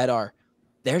through my head are,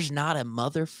 there's not a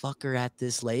motherfucker at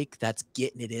this lake that's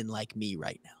getting it in like me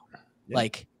right now. Yeah.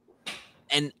 Like,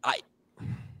 and I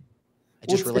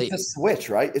just relate. It's a switch,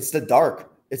 right? It's the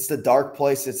dark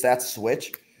place. It's that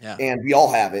switch. Yeah. And we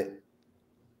all have it.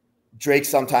 Drake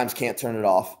sometimes can't turn it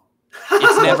off.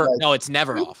 It's never, no, it's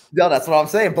never off. No, that's what I'm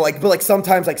saying. But like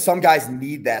sometimes like some guys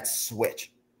need that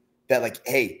switch that like,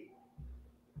 hey,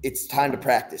 it's time to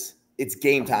practice. It's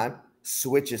game time.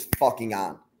 Switch is fucking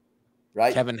on.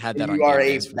 Right? Kevin had that and on you are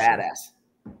a sure. badass.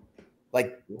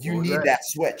 Like you need that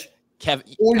switch. Kevin,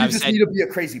 or you just need to be a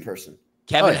crazy person.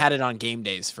 Kevin had it on game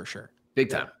days for sure. Big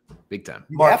time. Big time.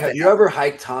 Mark, have you ever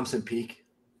hiked Thompson Peak?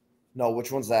 No,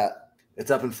 which one's that?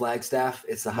 It's up in Flagstaff.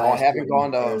 It's the highest. I haven't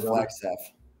gone to Flagstaff.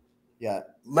 Yeah.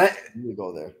 Let me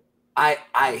go there.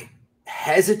 I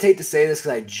hesitate to say this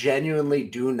because I genuinely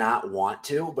do not want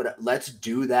to, but let's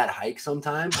do that hike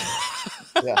sometime.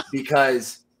 Yeah.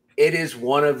 Because it is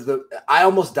one of the – I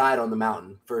almost died on the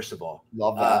mountain, first of all.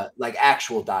 Love that. Like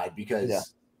actual died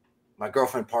because my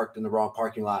girlfriend parked in the wrong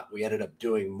parking lot. We ended up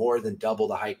doing more than double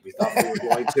the hike we thought we were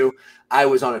going to. I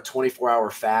was on a 24-hour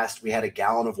fast. We had a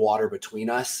gallon of water between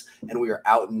us, and we were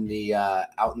out in the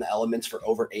elements for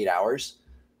over 8 hours.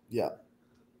 Yeah.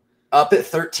 Up at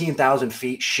 13,000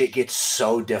 feet, shit gets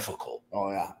so difficult. Oh,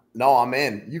 yeah. No, I'm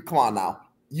in. You come on now.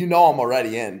 You know I'm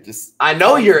already in. Just I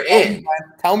know you're in.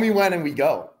 Tell me when and we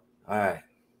go. All right.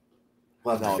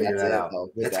 We'll have to figure that out.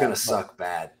 It's going to suck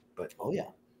bad. But oh, yeah.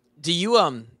 Do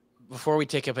you, before we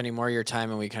take up any more of your time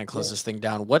and we kind of close this thing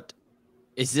down, what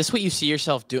is this what you see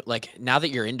yourself do? Like now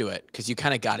that you're into it, because you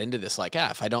kind of got into this, like,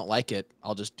 if I don't like it,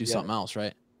 I'll just do something else,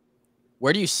 right?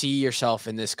 Where do you see yourself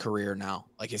in this career now?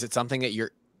 Like, is it something that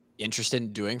you're interested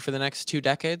in doing for the next 2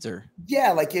 decades or?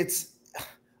 Yeah, like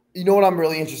you know what I'm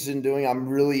really interested in doing? I'm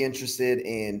really interested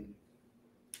in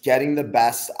getting the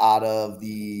best out of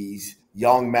these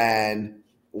young men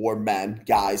or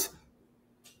guys,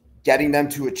 getting them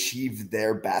to achieve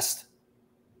their best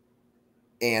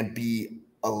and be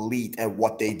elite at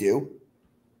what they do.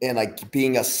 And like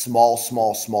being a small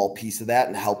piece of that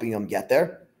and helping them get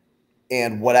there.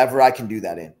 And whatever I can do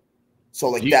that in. So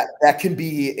like that can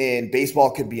be in baseball,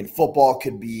 could be in football,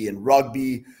 could be in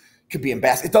rugby, could be in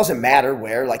basketball. It doesn't matter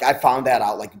where. Like I found that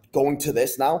out. Like going to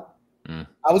this now,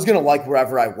 I was gonna like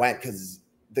wherever I went because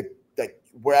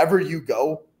wherever you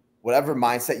go, whatever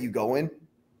mindset you go in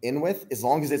with, as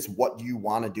long as it's what you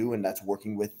want to do and that's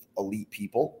working with elite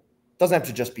people, doesn't have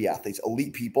to just be athletes,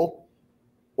 elite people.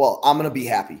 Well, I'm gonna be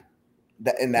happy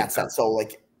in that sense. So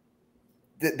like.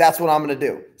 That's what I'm going to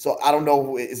do. So I don't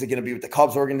know. Is it going to be with the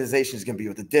Cubs organization? Is it going to be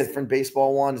with a different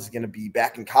baseball one? Is it going to be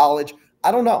back in college? I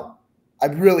don't know. I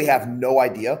really have no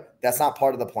idea. That's not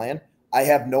part of the plan. I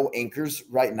have no anchors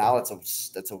right now. That's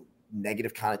a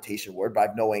negative connotation word, but I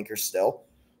have no anchors still.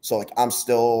 So like I'm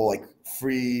still like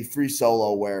free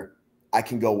solo where I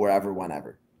can go wherever,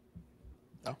 whenever.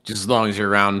 Just as long as you're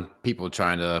around people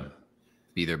trying to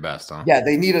be their best, huh? Yeah,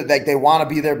 they need it. Like they want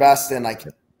to be their best, and like.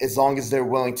 As long as they're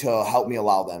willing to help me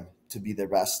allow them to be their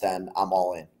best, then I'm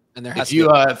all in. And there has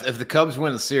if the Cubs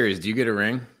win the series, do you get a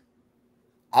ring?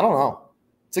 I don't know.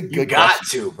 It's a good. You got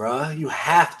to, bro. You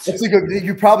have to. It's a good.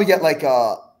 You probably get like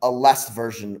a lesser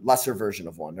version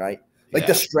of one, right? Like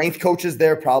the strength coaches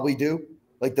there probably do.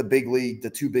 Like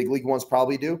the 2 big league ones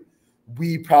probably do.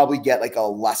 We probably get like a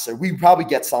lesser. We probably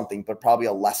get something, but probably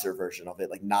a lesser version of it,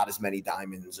 like not as many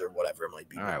diamonds or whatever it might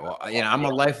be. All right. Well, I'm a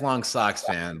lifelong Sox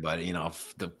fan, but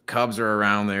if the Cubs are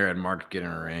around there and Mark getting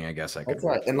a ring, I guess I could. That's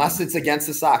right. Unless it's against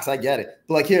the Sox, I get it.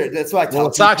 But like here, that's what I tell. Well,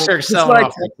 the Sox are selling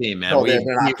off the team, man. No,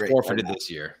 we forfeited this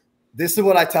year. This is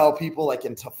what I tell people, like,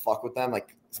 and to fuck with them,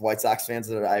 like White Sox fans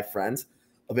that I have friends.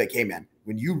 I'll be like, hey man,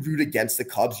 when you root against the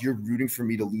Cubs, you're rooting for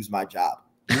me to lose my job.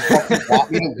 You fucking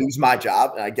want me to lose my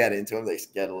job, and I get into them. They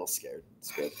get a little scared.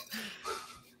 It's good.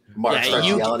 Mark starts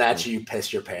yelling at you. You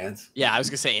piss your pants. Yeah, I was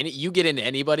gonna say, you get into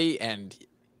anybody, and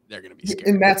they're gonna be scared.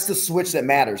 And that's the switch that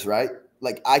matters, right?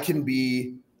 Like I can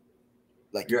be,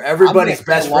 like you're everybody's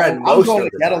best friend. I'm going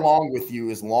to get along with you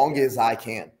as long as I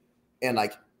can, and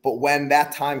like, but when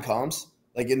that time comes,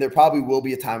 like, and there probably will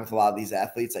be a time with a lot of these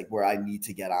athletes, like where I need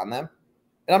to get on them,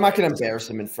 and I'm not going to embarrass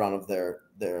them in front of their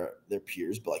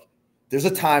peers, but like. There's a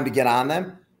time to get on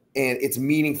them, and it's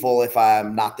meaningful if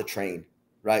I'm not the train,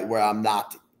 right? Where I'm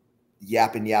not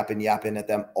yapping at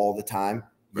them all the time,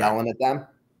 yelling at them.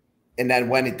 And then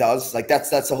when it does, like that's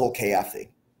the whole KF thing,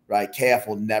 right? KF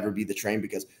will never be the train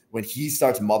because when he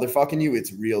starts motherfucking you,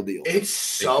 it's real deal. It's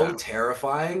so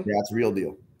terrifying. Yeah, it's real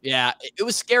deal. Yeah, it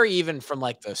was scary even from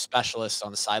like the specialists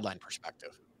on the sideline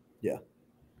perspective. Yeah.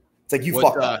 It's like you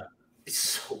fucked up. It's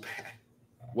so bad.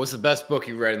 What's the best book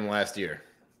you read in the last year?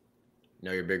 You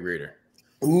know, you're a big reader.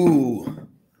 Ooh.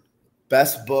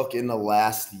 Best book in the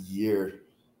last year.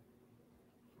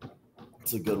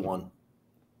 It's a good one.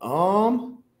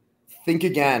 Think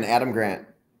Again, Adam Grant.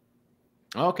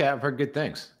 Okay, I've heard good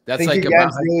things. That's Think like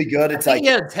Again's really good. It's like he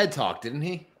had a TED Talk, didn't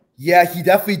he? Yeah, he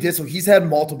definitely did. So he's had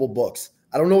multiple books.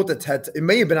 I don't know what it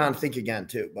may have been on Think Again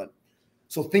too, but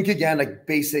so Think Again, like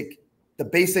the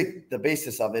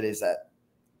basis of it is that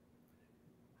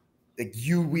like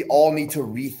we all need to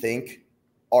rethink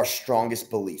our strongest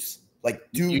beliefs. Like,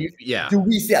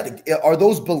 are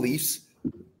those beliefs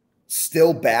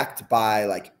still backed by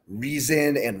like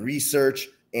reason and research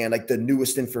and like the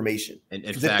newest information and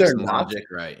facts and logic,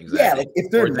 right? Exactly. Yeah, like if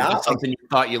they're not something you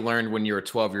thought you learned when you were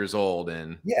 12 years old,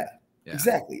 and yeah,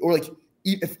 exactly. Or like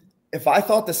if I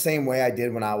thought the same way I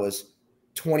did when I was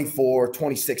 24,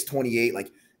 26, 28,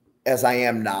 like as I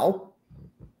am now,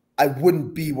 I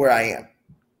wouldn't be where I am.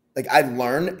 Like I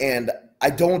learn, and I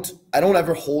don't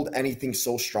ever hold anything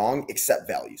so strong except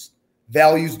values.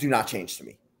 Values do not change to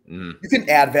me. You can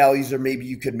add values, or maybe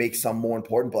you could make some more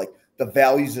important, but like the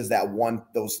values is that one,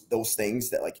 those things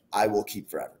that like I will keep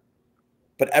forever.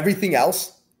 But everything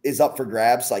else is up for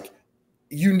grabs. Like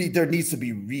there needs to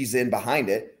be reason behind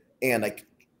it, and like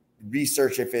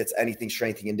research if it's anything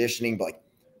strength and conditioning. But like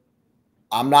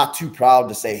I'm not too proud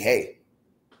to say, hey,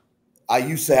 I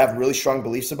used to have really strong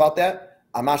beliefs about that.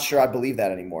 I'm not sure I believe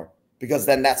that anymore, because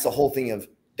then that's the whole thing of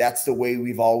that's the way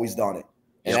we've always done it.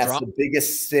 And that's the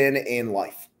biggest sin in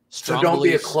life. So don't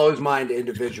be a closed-minded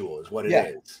individual is what it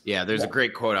is. Yeah, there's a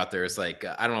great quote out there. It's like,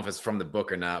 I don't know if it's from the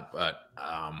book or not, but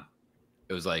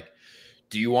it was like,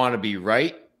 do you want to be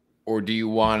right, or do you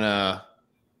want to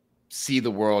see the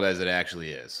world as it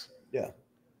actually is? Yeah.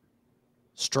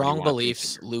 Strong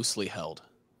beliefs loosely held.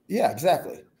 Yeah,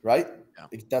 exactly. Right?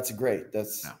 Yeah. That's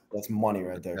money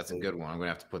right there. That's a good one. I'm going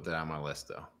to have to put that on my list,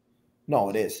 though. No,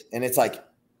 it is. And it's like,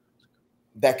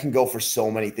 that can go for so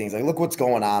many things. Like, look what's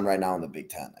going on right now in the Big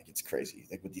Ten. Like, it's crazy.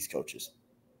 Like with these coaches.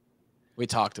 We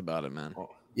talked about it, man.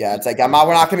 Yeah, it's like we're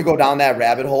not going to go down that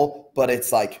rabbit hole, but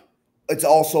it's like it's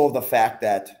also the fact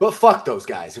that. But fuck those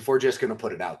guys if we're just going to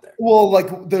put it out there. Well,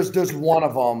 like there's one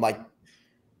of them like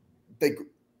the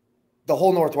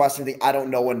whole Northwestern thing. I don't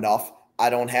know enough. I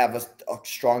don't have a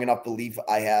strong enough belief.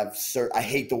 I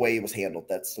hate the way it was handled.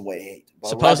 That's the way I hate. But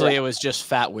supposedly, it was just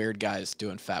fat weird guys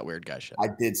doing fat weird guy shit. I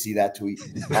did see that tweet.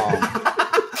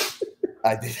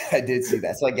 I did see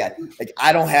that. So again, like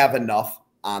I don't have enough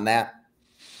on that.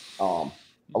 A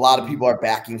lot of people are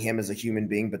backing him as a human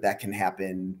being, but that can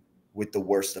happen with the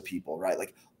worst of people, right?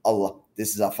 Like this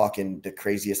is the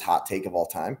craziest hot take of all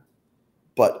time.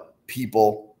 But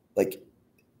people like.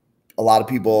 A lot of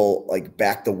people like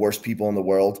back the worst people in the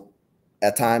world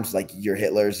at times, like your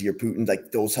Hitlers, your Putin,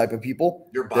 like those type of people.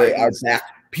 They are back.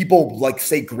 People like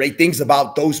say great things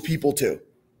about those people too.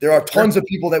 There are tons of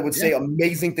people that would say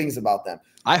amazing things about them.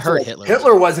 I heard Hitler.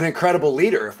 Hitler was an incredible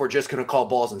leader. If we're just going to call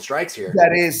balls and strikes here,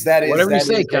 that is whatever you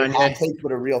say, Kanye. I'll take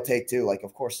with a real take too. Like,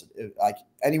 of course, like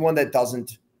anyone that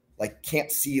doesn't like can't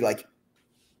see like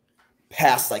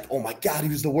past like, oh my God, he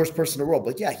was the worst person in the world.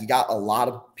 But yeah, he got a lot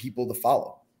of people to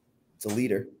follow. It's a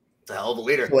leader. It's a hell of a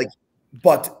leader. So when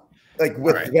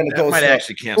it goes might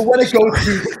actually cancel. But when it goes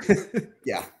to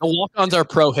yeah. The walk-ons are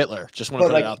pro Hitler. Just want to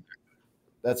put it out there.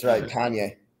 That's right,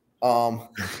 Kanye.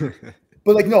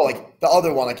 But like no, like the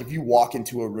other one, like if you walk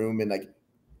into a room and like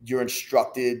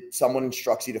someone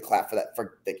instructs you to clap for that,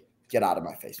 for like get out of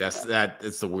my face.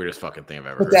 It's the weirdest fucking thing I've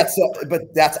ever heard.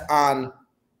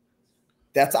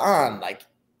 That's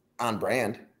on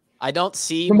brand. I don't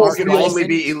see Mark. You can only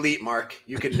be elite, Mark.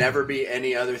 You can never be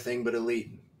any other thing but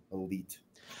elite. Elite.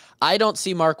 I don't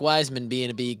see Mark Weisman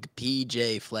being a big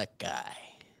PJ Fleck guy.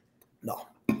 No,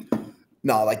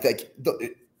 like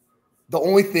the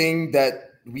only thing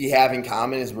that we have in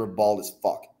common is we're bald as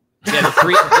fuck. Yeah,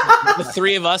 the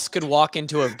three of us could walk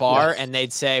into a bar and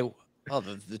they'd say, "Oh,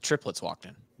 the triplets walked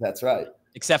in." That's right.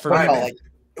 Except for me.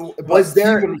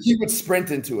 He would sprint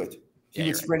into it. He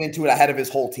would sprint into it ahead of his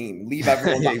whole team, leave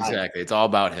everyone behind. Exactly. It's all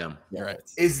about him. You're right.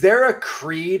 Is there a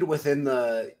creed within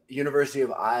the University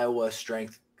of Iowa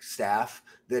strength staff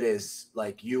that is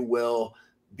like you will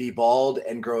be bald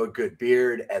and grow a good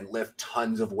beard and lift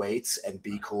tons of weights and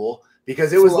be cool?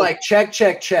 Because it was like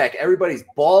check. Everybody's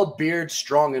bald, beard,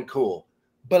 strong, and cool.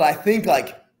 But I think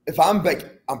like if I'm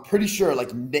pretty sure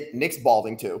like Nick's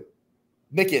balding too.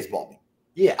 Nick is balding.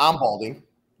 Yeah. I'm balding.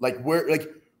 Like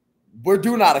we're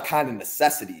doing out of kind of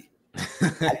necessity.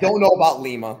 I don't know about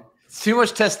Lima. It's too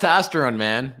much testosterone,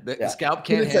 man. The scalp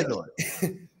can't handle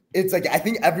it. It's like I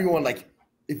think everyone, like,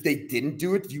 if they didn't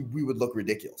do it, we would look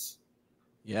ridiculous.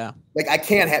 Yeah. Like I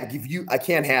can't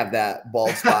have that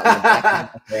bald spot in the back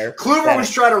of my hair. Kluber was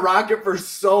trying to rock it for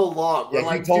so long. We're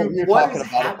like, dude, what is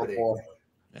happening?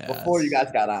 Before you guys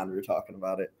got on, we were talking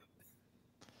about it.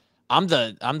 I'm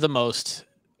the most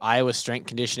Iowa strength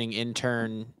conditioning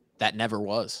intern that never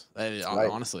was.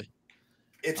 Honestly.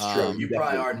 It's true. You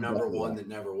probably are number one that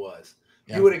never was.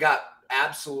 Yeah. You would have got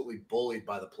absolutely bullied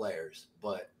by the players,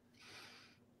 but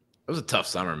it was a tough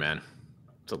summer, man.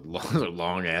 It's a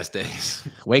long ass days.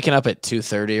 Waking up at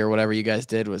 2:30 or whatever you guys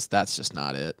did that's just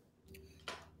not it.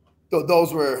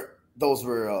 Those were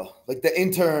like the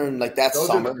intern, like that those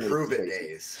summer. Are the prove it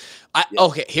days.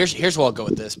 Okay, here's where I'll go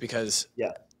with this because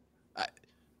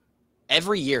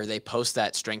every year they post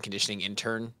that strength conditioning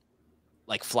intern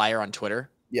like flyer on Twitter.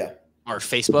 Yeah. Or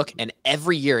Facebook, and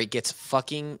every year it gets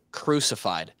fucking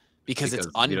crucified because it's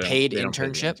unpaid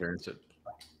internship.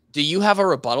 Do you have a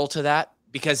rebuttal to that?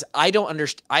 Because I don't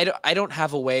understand. I don't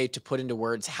have a way to put into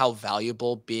words how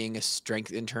valuable being a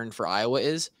strength intern for Iowa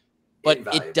is, but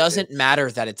it doesn't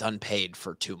matter that it's unpaid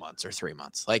for 2 months or 3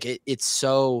 months. Like it's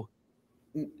so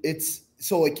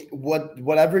like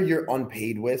whatever you're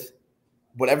unpaid with,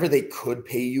 whatever they could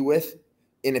pay you with,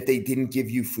 and if they didn't give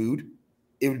you food,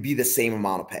 it would be the same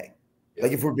amount of pay.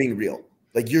 Like if we're being real,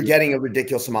 like you're getting a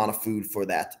ridiculous amount of food for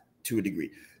that to a degree.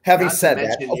 Having said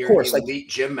that, of course, like elite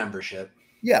gym membership.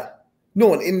 Yeah,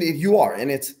 no, and you are,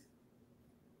 and it's.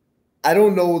 I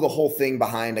don't know the whole thing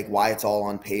behind like why it's all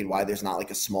unpaid, why there's not like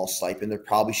a small stipend. There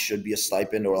probably should be a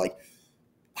stipend or like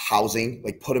housing,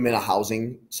 like put them in a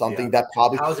housing something that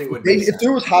probably housing would be. If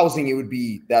there was housing,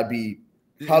 that'd be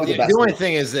probably the best. The only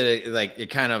thing is that it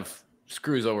kind of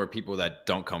screws over people that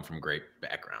don't come from great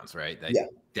backgrounds, right?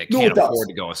 That can't afford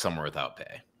to go somewhere without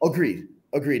pay. Agreed.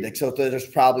 Like, so there's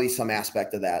probably some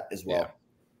aspect of that as well.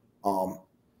 Yeah.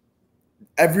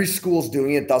 Every school's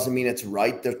doing it doesn't mean it's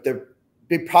right.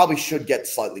 They probably should get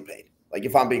slightly paid. Like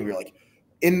if I'm being real, like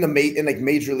in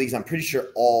major leagues, I'm pretty sure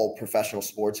all professional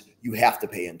sports you have to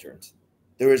pay interns.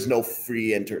 There is no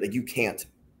free intern. Like you can't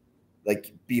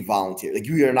like be volunteer. Like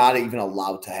you are not even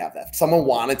allowed to have that. If someone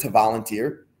wanted to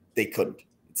volunteer, they couldn't.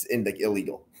 It's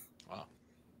illegal. Wow.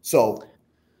 So.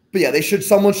 But yeah,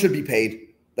 someone should be paid.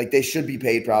 Like they should be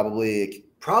paid probably.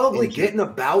 Probably getting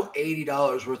about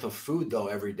 $80 worth of food though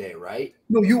every day, right?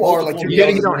 No, you are like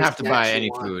you don't have to buy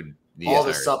any food. All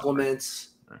the supplements.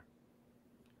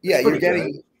 Yeah, you're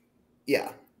getting. Good.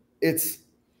 Yeah, it's.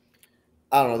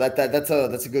 I don't know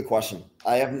that's a good question.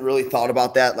 I haven't really thought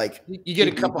about that. Like you get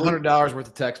a couple $100 worth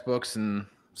of textbooks and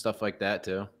stuff like that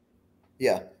too.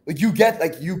 Yeah, like you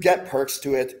get perks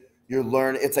to it. You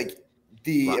learn. It's like.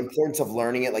 The importance of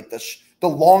learning it, like the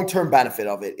long-term benefit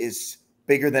of it is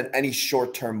bigger than any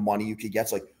short-term money you could get.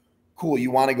 It's like, cool,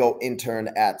 you want to go intern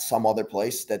at some other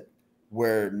place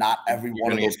where not every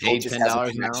one of those coaches has a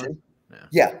connection.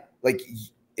 Yeah, like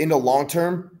in the long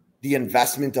term, the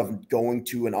investment of going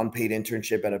to an unpaid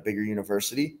internship at a bigger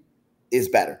university is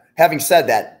better. Having said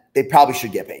that, they probably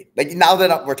should get paid. Like now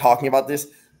that we're talking about this,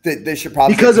 they should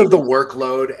probably because of the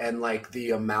workload and like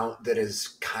the amount that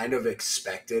is kind of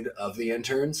expected of the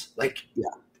interns. Like,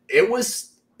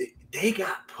 they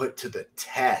got put to the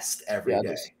test every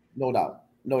day. No doubt.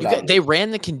 They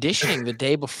ran the conditioning the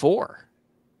day before.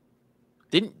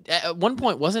 At one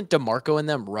point wasn't DeMarco and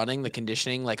them running the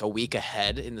conditioning like a week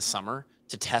ahead in the summer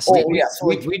to test it? Yeah,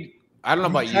 so I don't know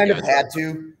about you. Kind of had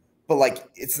to, but like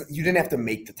you didn't have to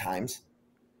make the times.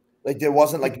 Like there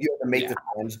wasn't like you had to make the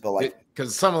times, but like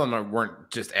because some of them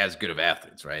weren't just as good of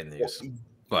athletes, right? And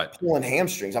but pulling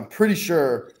hamstrings. I'm pretty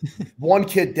sure one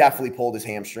kid definitely pulled his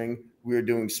hamstring. We were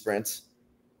doing sprints.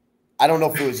 I don't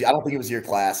know if it was. I don't think it was your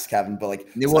class, Kevin, but like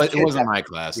it wasn't my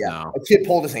class. Yeah, no, a kid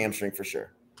pulled his hamstring for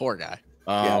sure. Poor guy.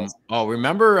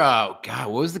 Remember? God,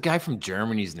 what was the guy from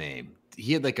Germany's name?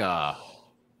 He had like a.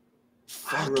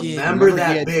 I remember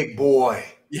that big boy.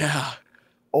 Yeah.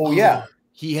 Oh yeah.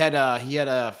 He had a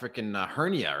freaking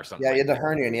hernia or something. Yeah, he had the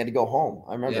hernia and he had to go home.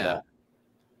 I remember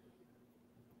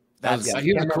that.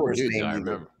 He was a cool dude. I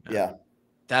remember. Yeah.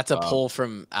 That's a pull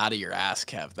from out of your ass,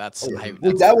 Kev. That's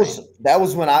that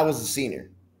was when I was a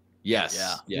senior. Yes.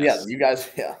 Yeah. Yeah. You guys.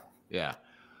 Yeah. Yeah.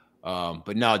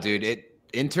 But no, dude.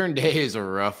 Intern day is a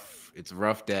rough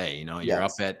day. You know,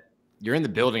 you're in the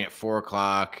building at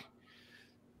 4:00.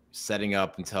 Setting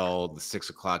up until the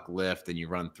 6:00 lift, and you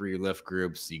run 3 lift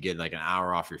groups. You get like an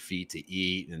hour off your feet to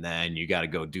eat, and then you got to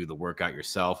go do the workout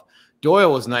yourself.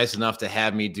 Doyle was nice enough to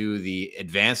have me do the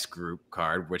advanced group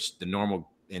card, which the normal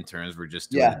interns were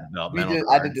just doing the developmental.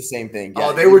 I did the same thing.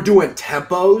 Yeah, they were doing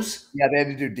tempos. Yeah, they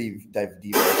had to do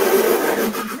devo.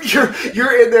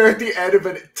 You're in there at the end of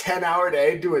a 10-hour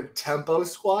day doing tempo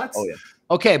squats. Oh yeah.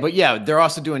 Okay, but yeah, they're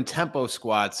also doing tempo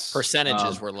squats.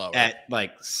 Percentages were lower at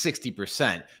like 60%.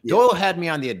 Yeah. Doyle had me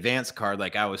on the advanced card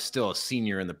like I was still a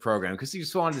senior in the program because he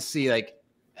just wanted to see like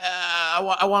I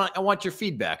want your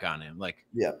feedback on him. Like,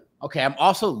 yeah. Okay, I'm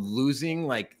also losing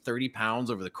like 30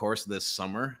 pounds over the course of this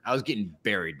summer. I was getting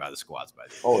buried by the squats by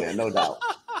the end. Oh yeah, no doubt.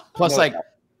 Plus,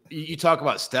 you talk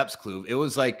about steps, Clue. It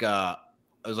was like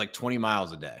 20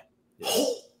 miles a day.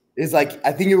 It's like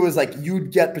I think it was like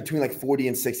you'd get between like 40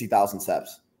 and 60,000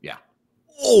 steps. Yeah.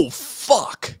 Oh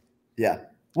fuck. Yeah.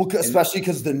 Well, especially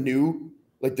because the new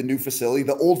facility,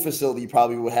 the old facility, you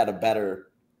probably would have had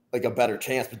a better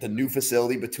chance. But the new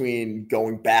facility, between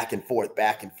going back and forth,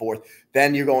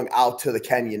 then you're going out to the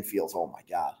Kenyon fields. Oh my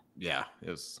god. Yeah,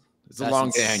 it's a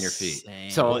long day on your feet. insane.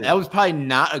 So that was probably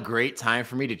not a great time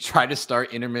for me to try to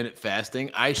start intermittent fasting.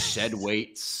 I shed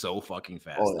weight so fucking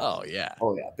fast. Oh yeah.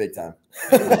 Oh yeah, big time.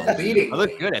 Leading. I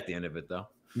look good at the end of it though.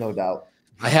 No doubt.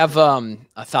 I have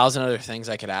 1,000 other things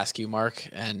I could ask you, Mark,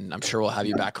 and I'm sure we'll have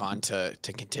you back on to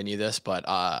continue this. But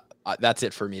that's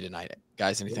it for me tonight,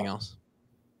 guys. Anything else?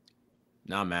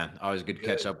 Nah, man. Always good to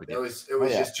catch up with you. It was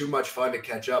just too much fun to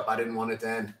catch up. I didn't want it to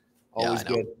end. Always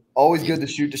good. Always good to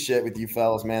shoot the shit with you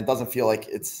fellas, man. It doesn't feel like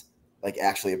it's like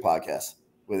actually a podcast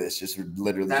with it's just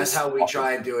literally. That's just how we talking.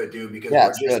 try and do it, dude, because Yeah, we're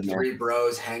it's just good, three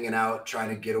bros hanging out, trying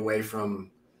to get away from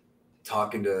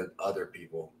talking to other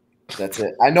people. That's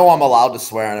it. I know I'm allowed to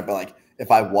swear on it, but like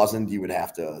if I wasn't, you would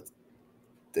have to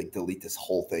delete this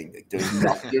whole thing. Like,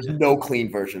 there's no clean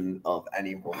version of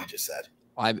any of what we just said.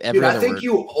 I think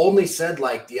you only said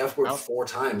like the F word 4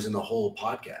 times in the whole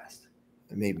podcast.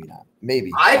 Maybe not. Maybe.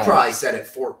 I probably said it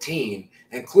 14,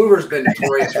 and Kluver's been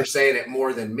notorious for saying it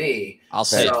more than me. I'll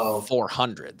say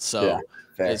 400. So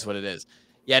it is what it is.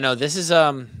 Yeah, no, this is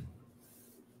every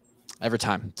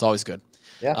time. It's always good.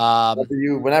 Yeah.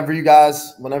 Whenever you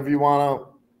want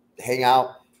to hang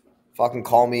out, fucking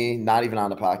call me. Not even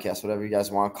on the podcast. Whatever you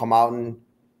guys want, come out and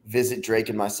visit Drake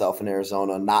and myself in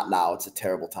Arizona. Not now. It's a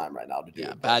terrible time right now to do it.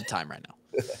 Yeah, bad time right now.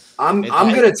 I'm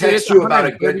gonna text you about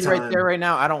a good time right there right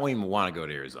now. I don't even want to go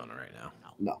to Arizona right now.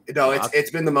 No,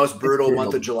 it's been the most brutal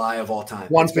month of July of all time.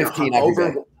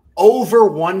 115 over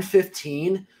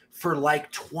 115 for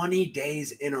like 20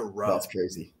 days in a row. That's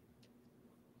crazy.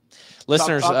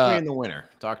 Listeners, talk to me in the winter.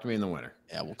 Talk to me in the winter.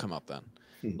 Yeah, we'll come up then.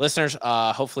 Listeners,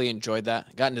 hopefully enjoyed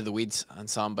that. Got into the weeds on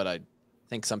some, but I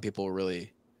think some people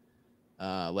really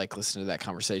like listening to that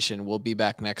conversation. We'll be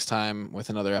back next time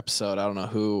with another episode. I don't know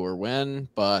who or when,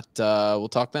 but we'll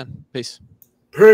talk then. Peace.